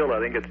left field. I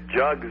think it's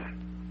Jugs.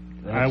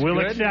 I will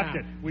good. accept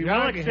it. We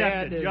will accept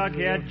Jughead it. is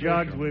Jughead,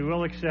 Jugs, official. we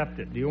will accept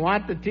it. Do you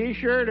want the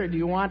T-shirt or do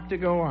you want to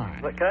go on?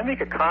 But can I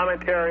make a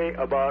commentary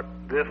about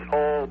this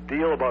whole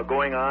deal about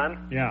going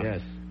on? Yeah.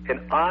 Yes.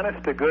 An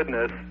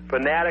honest-to-goodness,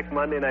 fanatic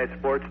Monday Night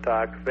Sports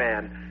Talk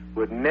fan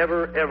would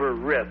never, ever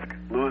risk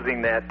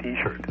losing that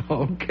T-shirt.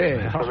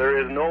 Okay. So there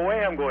is no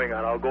way I'm going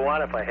on. I'll go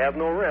on if I have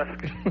no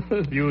risk.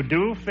 You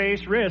do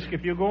face risk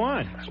if you go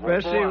on.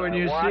 Especially when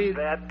you I want see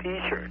that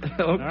T-shirt.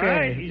 Okay. All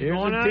right. He's Here's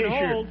going a on T-shirt.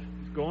 hold.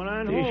 He's going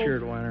on hold.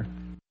 T-shirt winner.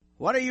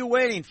 What are you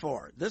waiting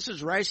for? This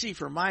is Ricey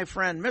for my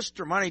friend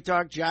Mr. Money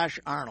Talk, Josh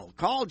Arnold.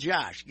 Call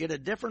Josh. Get a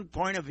different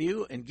point of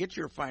view and get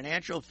your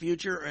financial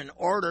future in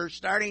order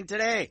starting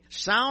today.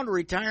 Sound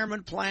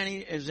retirement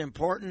planning is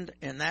important,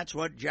 and that's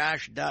what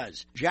Josh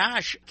does.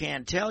 Josh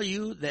can tell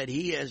you that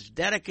he is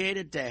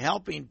dedicated to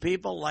helping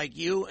people like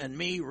you and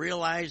me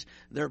realize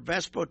their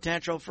best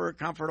potential for a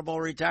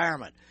comfortable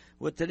retirement.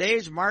 With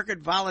today's market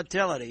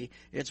volatility,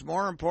 it's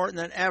more important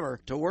than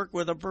ever to work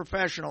with a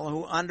professional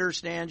who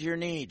understands your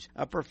needs,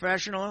 a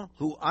professional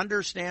who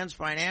understands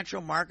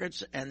financial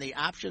markets and the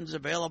options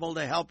available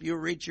to help you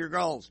reach your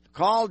goals.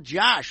 Call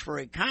Josh for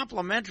a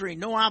complimentary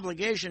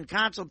no-obligation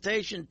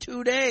consultation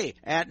today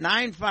at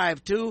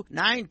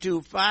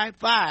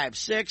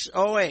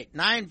 952-925-5608,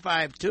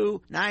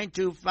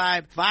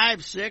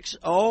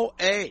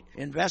 952-925-5608.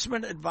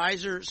 Investment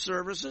advisor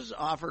services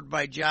offered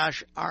by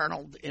Josh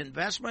Arnold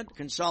Investment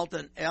Consultant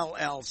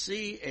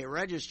LLC, a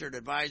registered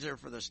advisor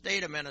for the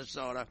state of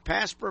Minnesota.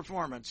 Past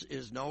performance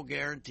is no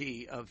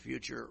guarantee of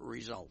future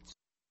results.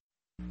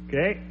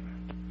 Okay.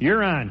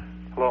 You're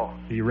on. Hello.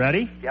 Are you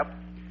ready? Yep.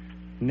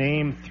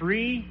 Name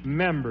 3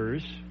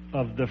 members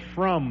of the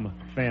Frum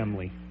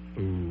family.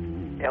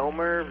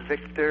 Elmer,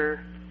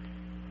 Victor,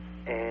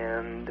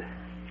 and...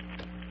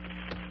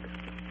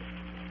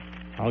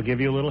 I'll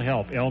give you a little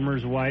help.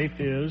 Elmer's wife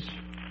is...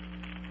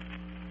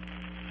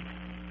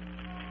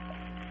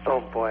 Oh,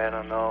 boy, I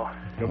don't know.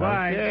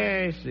 Goodbye.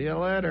 Okay, see you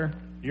later.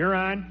 You're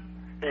on.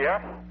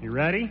 Yeah, You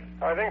ready?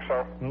 I think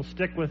so. We'll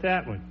stick with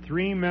that one.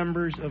 3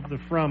 members of the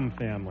Frum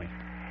family.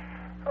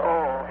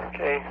 Oh,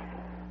 okay.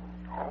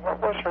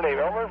 What was her name?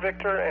 Elmer,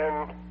 Victor,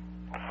 and...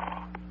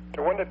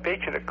 The one that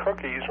baked you the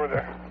cookies with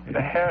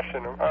the hash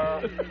in them.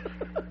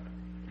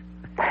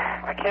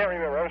 I can't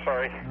remember. I'm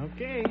sorry.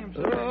 Okay, I'm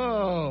sorry.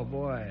 Oh,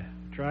 boy.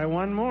 Try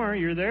one more.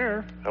 You're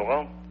there.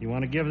 Hello? You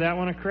want to give that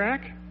one a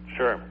crack?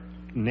 Sure.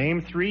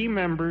 Name 3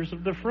 members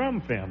of the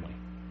Frum family.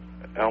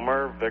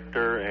 Elmer,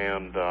 Victor,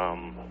 and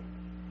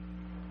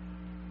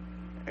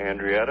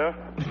Andrietta?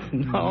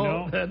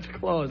 No, that's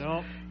close.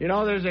 No. You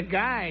know, there's a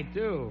guy,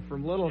 too,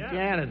 from Little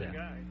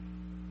Canada.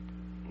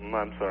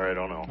 I'm sorry, I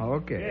don't know.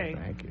 Okay,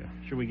 thank you.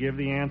 Should we give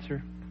the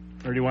answer?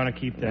 Or do you want to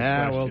keep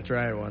that question? We'll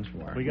try it once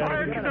more.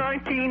 Prior to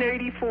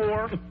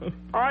 1984,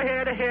 I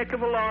had a heck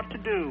of a lot to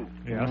do.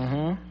 Yes.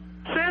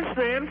 Since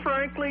then,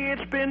 frankly,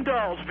 it's been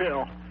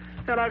Dollsville.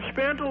 And I've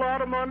spent a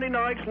lot of Monday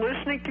nights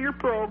listening to your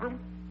program.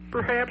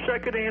 Perhaps I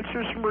could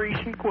answer some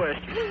recent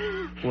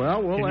questions.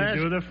 Well, Can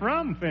you do the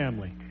Frum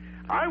family?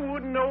 I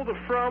wouldn't know the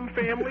Frum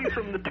family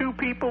from the 2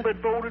 people that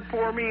voted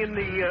for me in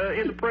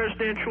the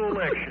presidential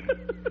election.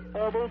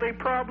 Although they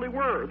probably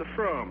were the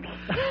Frums.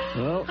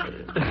 Well, so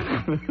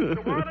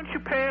why don't you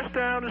pass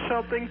down to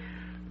something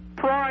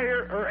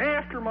prior or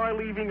after my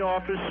leaving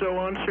office so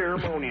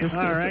unceremonious?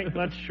 All right,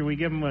 should we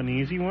give them an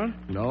easy one?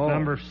 No.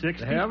 Number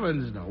 60?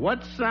 Heavens, no.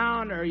 What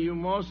sound are you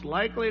most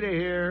likely to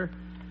hear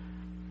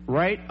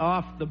right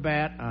off the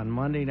bat on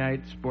Monday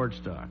Night Sports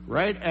Talk?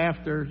 Right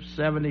after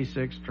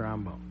 76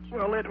 trombones.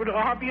 Well, it would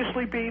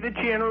obviously be the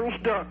General's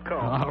duck call.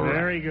 All right.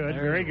 Very good,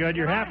 very good.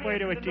 You're halfway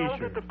to a know that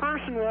T-shirt. the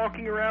person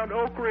walking around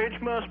Oak Ridge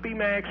must be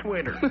Max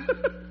Winter.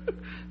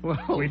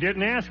 Well, we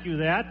didn't ask you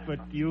that, but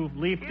you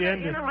leaped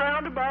in. In a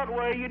roundabout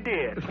way, you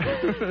did.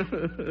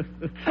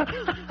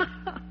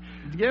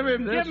 Give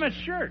him this. Give him a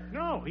shirt.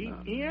 No,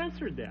 he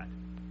answered that.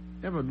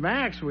 Yeah, but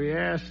Max, we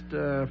asked.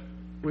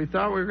 We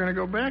thought we were going to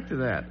go back to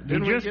that.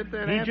 Didn't we get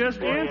that? He answer?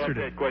 just answered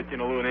it. That question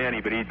to Lou and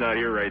Annie, but he's not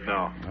here right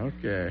now.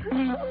 Okay.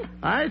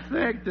 I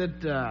think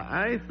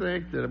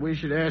that we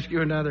should ask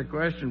you another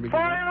question because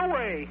Fire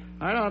away.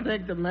 I don't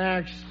think the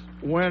Max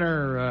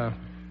Winter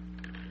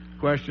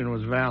question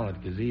was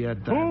valid because he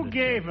had time. Who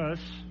gave us?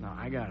 No,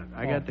 I got it.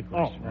 I got the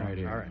question right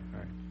here. All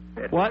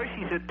right. What?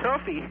 He's a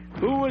toughie.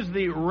 Who was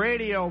the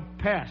radio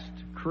pest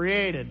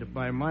created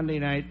by Monday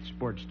Night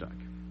Sports Talk?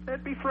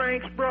 That'd be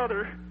Frank's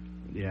brother.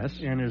 Yes.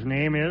 And his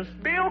name is?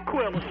 Bill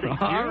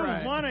Quillisi. All you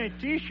right. won a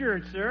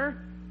T-shirt, sir.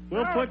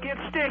 We'll It put. gets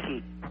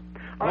sticky.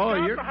 Oh,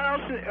 I've you're-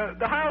 got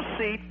the House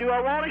seat. Do I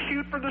want to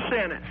shoot for the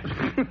Senate?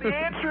 The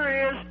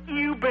answer is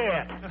you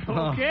bet.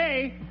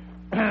 Okay.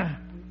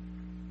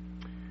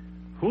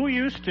 Who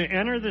used to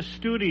enter the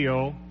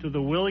studio to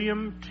the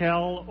William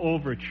Tell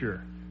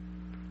Overture?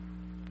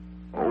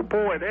 Oh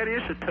boy, that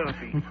is a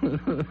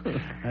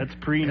toughie. That's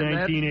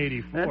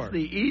pre-1984. That's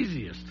the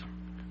easiest.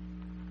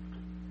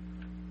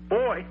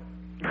 Boy.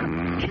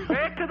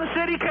 Back to the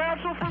city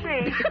council for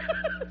me.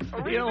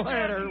 See you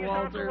later,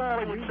 Walter.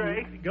 Wally would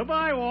say.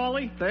 Goodbye,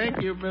 Wally.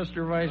 Thank you,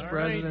 Mr. Vice All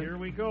President. right, here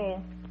we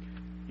go.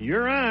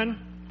 You're on.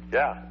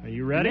 Yeah. Are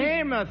you ready?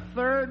 Name a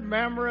third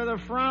member of the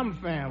Frum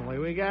family.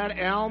 We got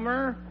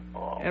Elmer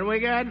and we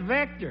got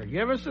Victor.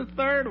 Give us a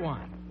third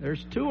one.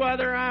 There's 2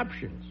 other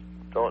options.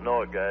 Don't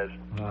know it, guys.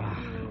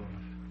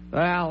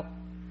 Well,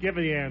 give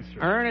the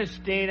answer.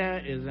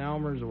 Ernestina is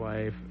Elmer's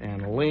wife,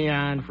 and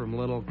Leon from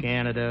Little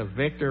Canada,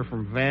 Victor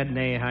from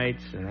Vadnais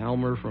Heights, and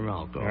Elmer from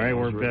Elko. All right,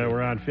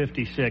 we're on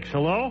 56.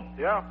 Hello?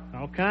 Yeah.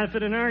 How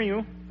confident are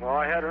you? Well,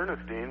 I had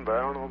Ernestine, but I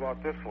don't know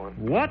about this one.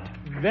 What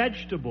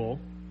vegetable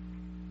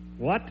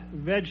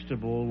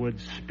would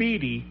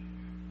Speedy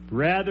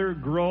rather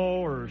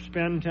grow or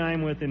spend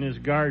time with in his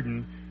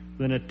garden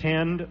than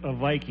attend a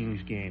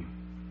Vikings game?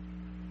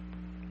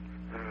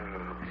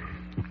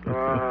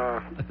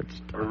 A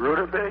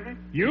rutabaga?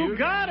 You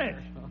got it.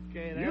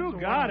 Okay, you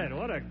got it.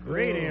 What a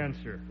great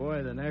answer.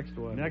 Boy, the next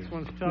one. Next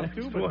one's tough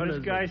too, but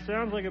this guy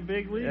sounds like a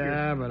big leaguer.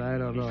 Yeah, but I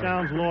don't know. He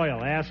sounds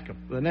loyal. Ask him.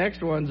 The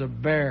next one's a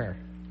bear.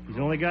 He's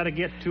only got to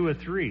get 2 or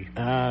 3.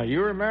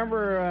 You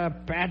remember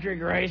Patrick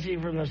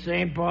Ricey from the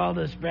St. Paul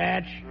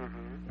Dispatch?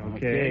 Mm-hmm.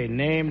 Okay,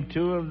 name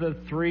 2 of the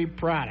 3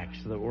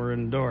 products that were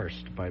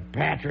endorsed by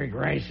Patrick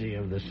Ricey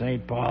of the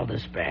St. Paul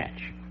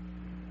Dispatch.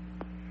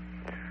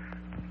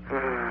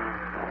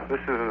 This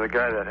isn't the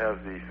guy that has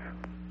the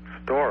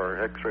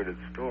store, X-rated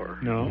store.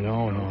 No,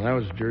 that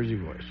was Jersey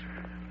Voice.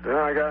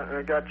 Yeah,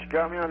 you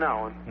got me on that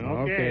one.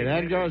 Okay,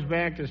 that goes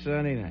back to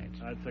Sunday nights.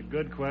 That's a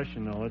good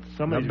question, though. It's The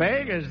somebody's.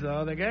 Vegas,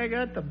 though, the guy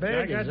got the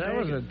Guy Vegas. got That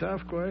was a Vegas.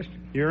 tough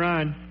question. You're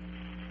on.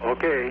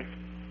 Okay.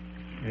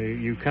 Are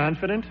you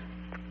confident?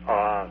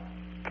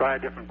 Try a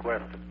different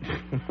question.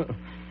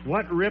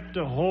 What ripped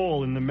a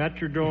hole in the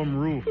Metrodome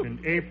roof in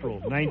April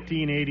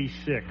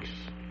 1986?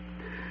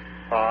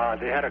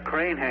 They had a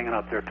crane hanging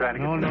up there trying to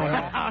get No.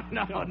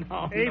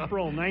 No.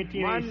 April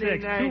 1986, Monday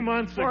night 2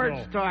 months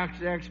Sports ago.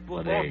 Talk's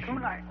explanation.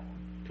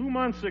 2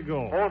 months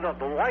ago. Oh,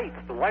 the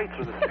lights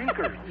are the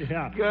speakers.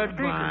 Yeah.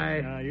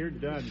 Goodbye. You're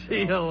done.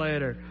 See you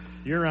later.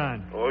 You're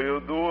on. Oh, you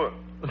do it.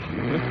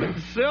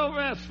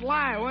 Sylvester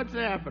Sly, what's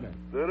happening?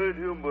 That ain't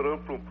him, but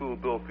I'm from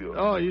Philadelphia.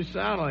 Oh, you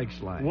sound like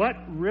Sly. What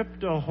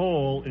ripped a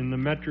hole in the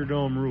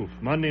Metrodome roof?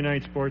 Monday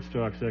Night Sports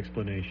Talk's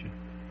explanation.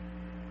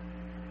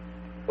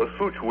 A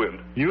Such wind.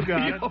 You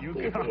got it.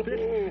 You got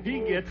it. He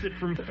gets it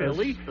from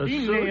Philly.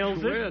 He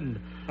nails it.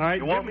 All right.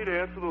 You want me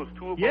to answer those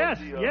two about Yes,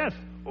 the... yes.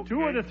 Okay.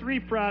 2 of the 3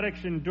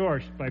 products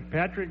endorsed by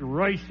Patrick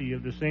Royce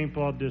of the St.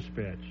 Paul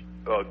Dispatch.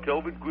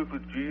 Kelvin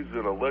Griffith G's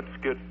and a Let's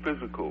Get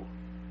Physical.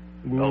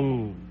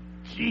 Ooh.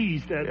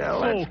 Jeez, that's so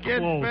let's get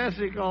close.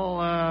 physical.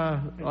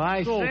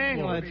 I so sang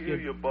close. let's Hear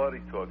get... your body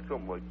talk,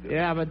 something like that.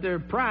 Yeah, but they're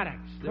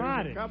products. There's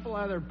Products. a couple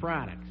other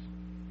products.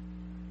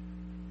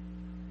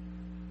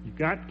 You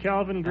got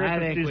Calvin Griffith I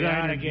think we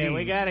designer got to give. jeans.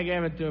 We got to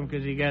give it to him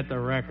because he got the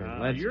record.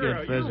 Let's you're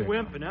get physical.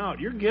 wimping out.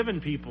 You're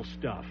giving people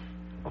stuff.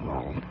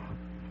 Oh,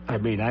 I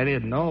mean, I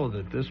didn't know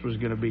that this was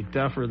going to be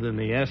tougher than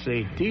the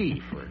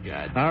SAT, for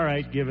God. All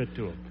right, give it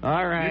to him.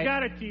 All right. You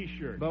got a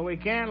T-shirt. But we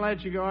can't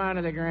let you go on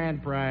to the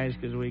grand prize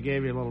because we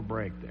gave you a little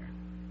break there.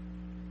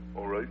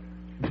 All right.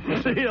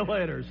 See you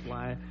later,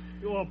 Sly.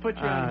 We'll put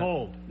you on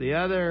hold. The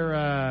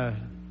other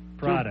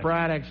two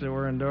products that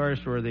were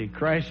endorsed were the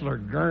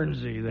Chrysler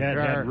Guernsey, the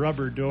car, had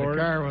rubber doors.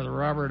 the car with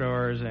rubber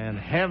doors, and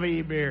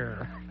heavy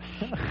beer.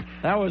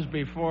 That was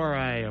before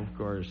I, of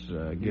course,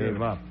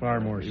 gave up. Far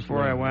more.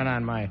 Before I went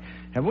on my.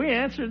 Have we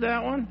answered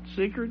that one?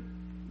 Secret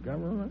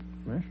government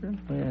mission?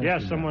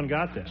 Yes, someone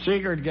got that.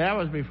 Secret. That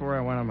was before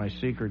I went on my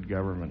secret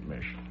government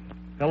mission.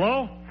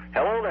 Hello?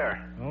 Hello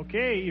there.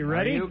 Okay, you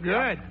ready? Are you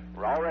good?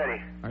 We're all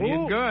ready. Are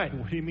you good?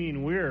 What do you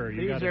mean we're?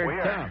 You These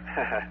are tough.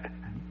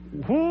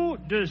 Who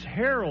does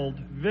Harold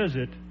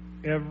visit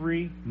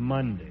every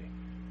Monday?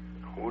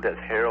 Who does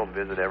Harold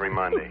visit every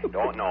Monday?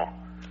 Don't know.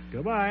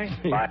 Goodbye.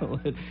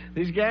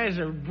 These guys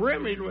are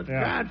brimming with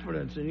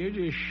confidence, and you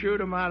just shoot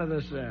them out of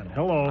the saddle.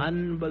 Hello.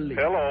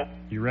 Unbelievable. Hello.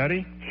 You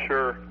ready?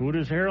 Sure. Who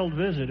does Harold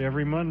visit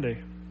every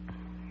Monday?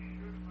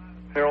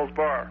 Harold's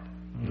Bar.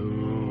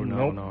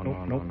 Nope.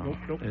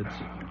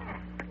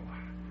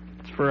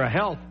 It's for a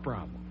health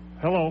problem.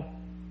 Hello.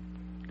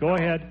 Go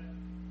ahead.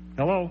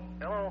 Hello.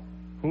 Hello.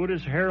 Who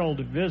does Harold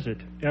visit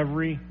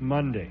every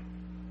Monday?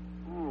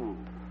 Ooh.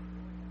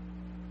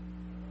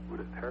 Who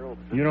does Harold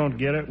visit? You don't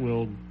get it,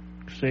 we'll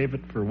save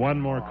it for one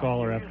more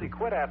caller after. You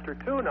quit after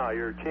 2 now.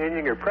 You're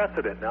changing your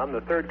precedent. Now I'm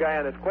the 3rd guy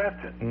on this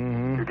question.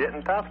 Mm-hmm. You're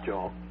getting tough,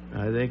 Joe.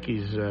 I think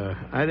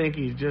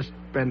he's just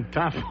been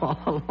tough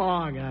all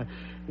along.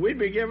 We'd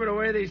be giving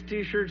away these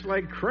T-shirts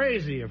like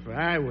crazy if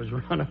I was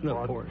running the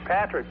board.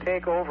 Patrick,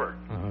 take over.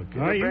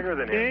 Okay. You're bigger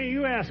than him. Hey,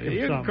 you ask him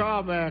You something. can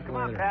call back Come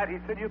later. on, Pat. He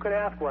said you could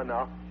ask one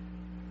now.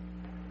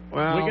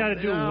 Well, we got to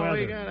do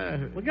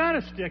weather. We got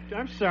to stick.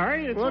 I'm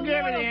sorry. We'll give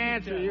you the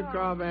answer. You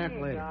call back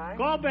later.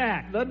 Call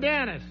back. The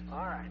dentist. All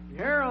right.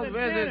 Harold The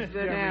visits dentist the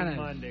every dentist.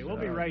 Monday. We'll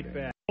be right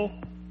back.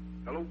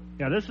 Hello?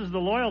 Yeah, this is the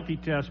loyalty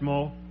test,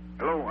 Mo.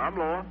 Hello, I'm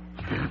Laura.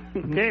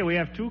 Okay, we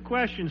have 2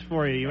 questions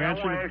for you. I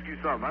want to ask you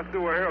something. I saw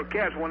where Harold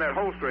Katz won that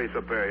horse race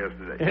up there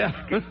yesterday.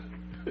 Yeah.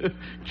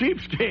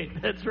 Cheapskate.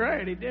 That's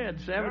right. He did.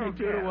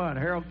 72-1.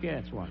 Harold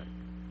Katz won it.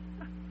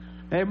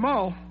 Hey,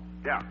 Mo.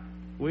 Yeah.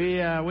 We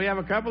have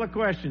a couple of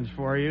questions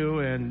for you,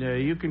 and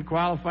you can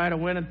qualify to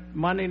win a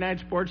Monday Night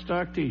Sports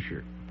Talk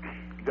T-shirt.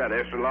 You got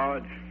extra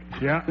large?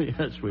 Yeah.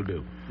 Yes, we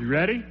do. You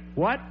ready?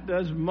 What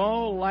does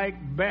Mo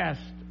like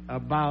best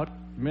about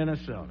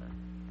Minnesota?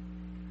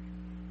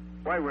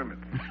 White women.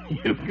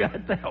 You've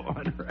got that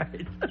one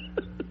right.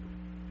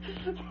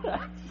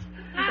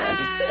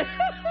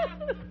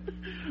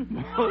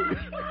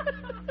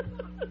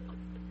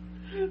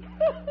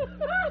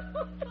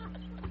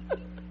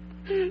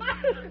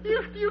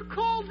 You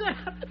called that.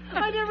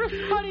 I never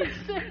thought he'd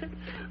say it.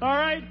 All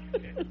right.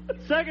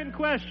 Second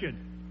question.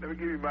 Let me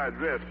give you my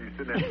address. You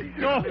send that T-shirt.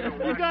 No,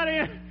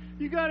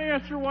 you got to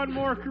answer one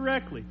more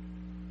correctly.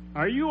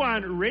 Are you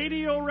on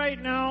radio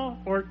right now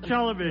or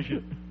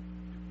television?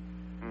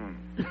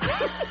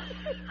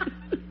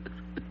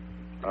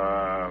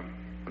 Let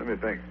me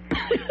think.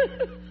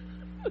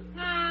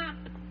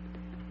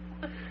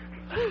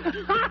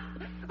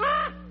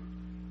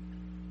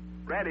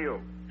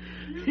 Radio.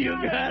 You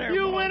got her.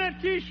 You Mo. win a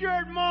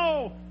T-shirt,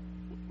 Mo.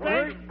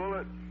 Washington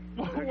Bullets.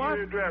 What? Give you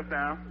the address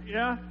now.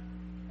 Yeah.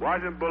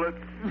 Washington Bullets.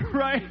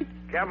 Right.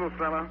 Capital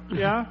Center.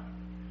 Yeah.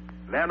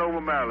 Landover,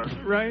 Maryland.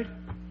 Right.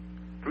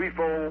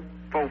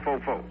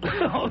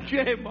 34444.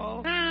 Okay,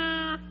 Mo.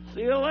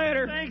 See you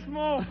later. Thanks,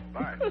 Mo.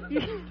 Bye.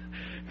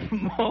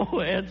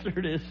 Mo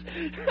answered his.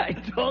 I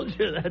told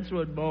you that's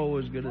what Mo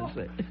was going to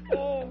say.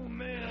 Oh,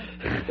 man.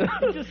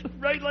 Just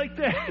right like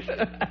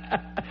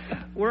that.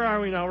 Where are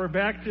we now? We're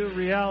back to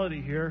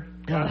reality here.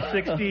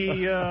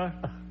 63.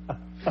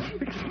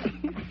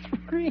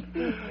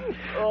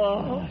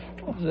 Oh,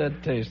 is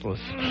that tasteless?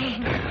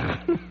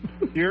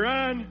 You're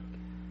on.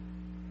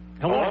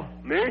 Hello?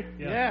 Me?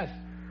 Yes.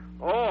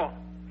 Oh,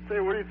 say,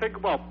 what do you think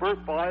about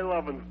Bert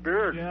Blyleven's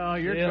beard? Yeah,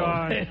 you're See you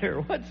gone. later.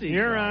 What's he?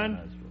 You're calling on.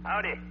 us for?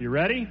 Howdy. You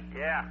ready?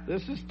 Yeah.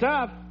 This is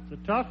tough.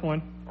 It's a tough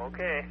one.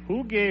 Okay.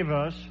 Who gave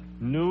us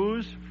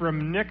news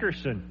from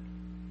Nickerson?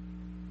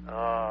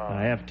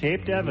 I have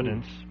taped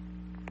evidence.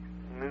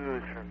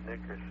 News from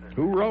Nickerson.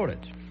 Who wrote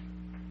it?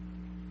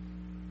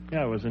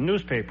 Yeah, it was a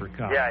newspaper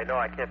copy. Yeah, I know.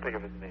 I can't think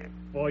of his name.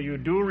 Well, you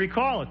do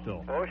recall it,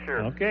 though. Oh,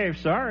 sure. Okay,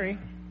 sorry.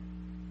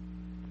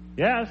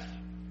 Yes.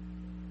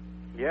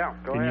 Yeah,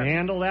 go Can ahead. you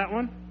handle that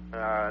one?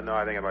 No,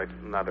 I think I'd like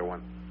another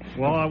one.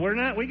 Well, we're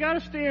not. We got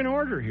to stay in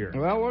order here.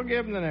 Well, we'll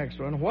give them the next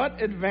one.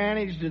 What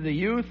advantage do the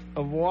youth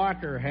of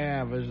Walker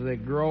have as they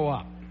grow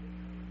up?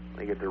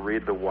 They get to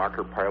read the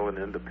Walker Pilot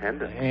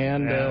Independent.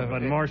 And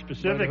but more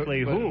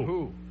specifically, but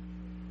who?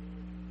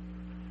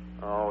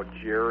 Oh,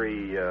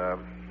 Jerry.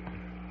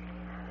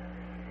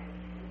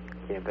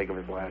 Can't think of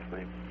his last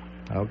name.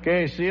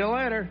 Okay, see you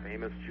later.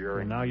 Famous Jerry.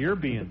 Well, now you're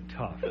being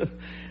tough. Okay,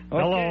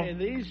 Hello.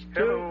 these two.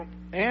 Hello.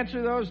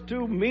 Answer those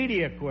two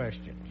media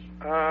questions.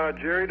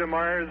 Jerry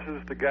DeMars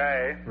is the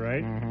guy,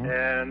 Right?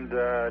 and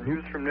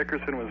News from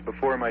Nickerson was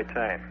before my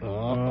time.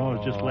 Oh, it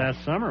was just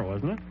last summer,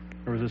 wasn't it?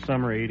 Or was it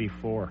summer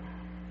 '84?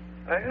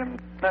 I am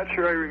not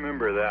sure I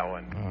remember that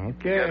one.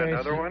 Okay. Got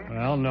another one?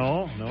 Well,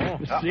 no.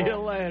 See you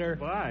later.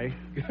 Bye.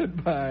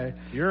 Goodbye.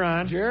 You're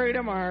on. Jerry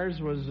DeMars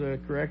was the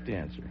correct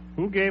answer.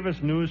 Who gave us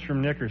News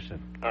from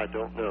Nickerson? I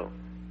don't know.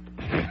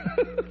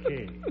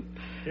 Okay.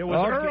 It was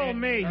Okay. Earl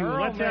Mayhew.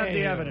 Earl Let's have the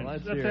Mayhew. evidence.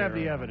 Let's Let's hear have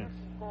the Earl. evidence.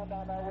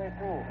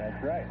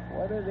 That's right.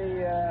 What are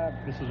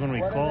the... This is when we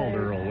called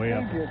Earl way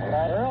up.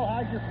 Earl,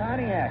 how's your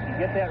Pontiac? You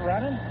get that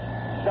running?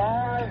 No,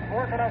 I was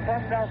working on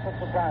something else at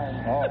the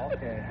time. Oh,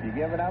 okay. You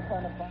giving up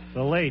on the Pontiac?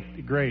 The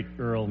late, great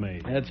Earl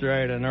Mayhew. That's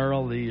right, and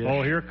Earl the...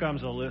 Oh, here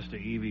comes a list of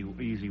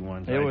easy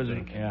ones, it I was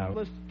think.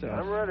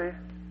 I'm ready.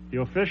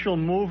 The official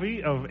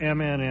movie of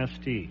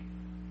MNST.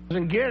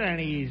 Doesn't get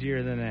any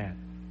easier than that.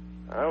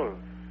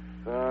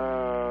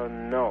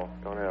 No,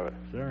 don't have it.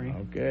 Sorry.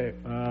 Okay.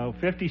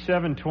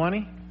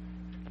 5720.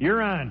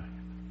 You're on.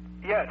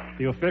 Yes,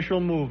 The official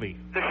movie.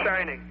 The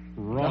Shining.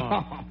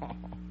 Wrong.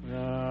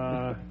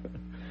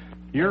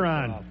 You're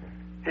on.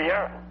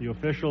 Yeah. The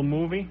official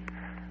movie.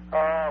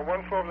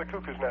 One Flew Over the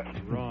Cuckoo's Nest.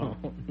 Wrong.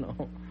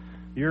 No.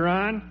 You're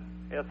on.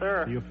 Yes,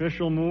 sir. The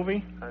official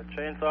movie.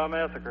 Chainsaw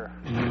Massacre.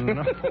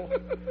 No.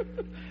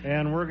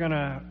 And we're going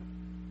to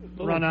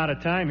run out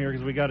of time here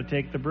because we got to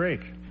take the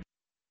break.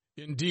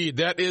 Indeed,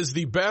 that is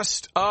the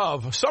best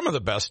of, some of the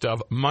best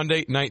of,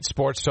 Monday Night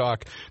Sports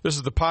Talk. This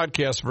is the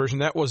podcast version.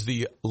 That was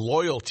the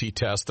loyalty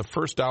test, the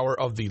first hour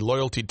of the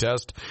loyalty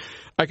test.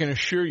 I can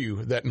assure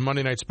you that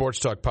Monday Night Sports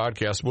Talk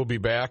podcast will be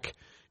back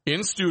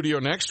in studio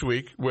next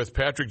week with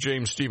Patrick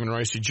James, Stephen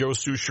Ricey, Joe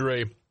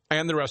Souchere,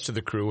 and the rest of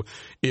the crew.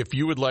 If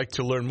you would like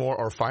to learn more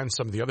or find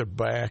some of the other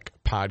back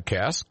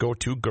podcasts, go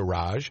to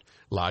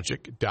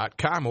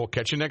GarageLogic.com. We'll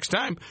catch you next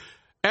time.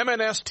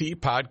 MNST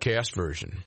podcast version.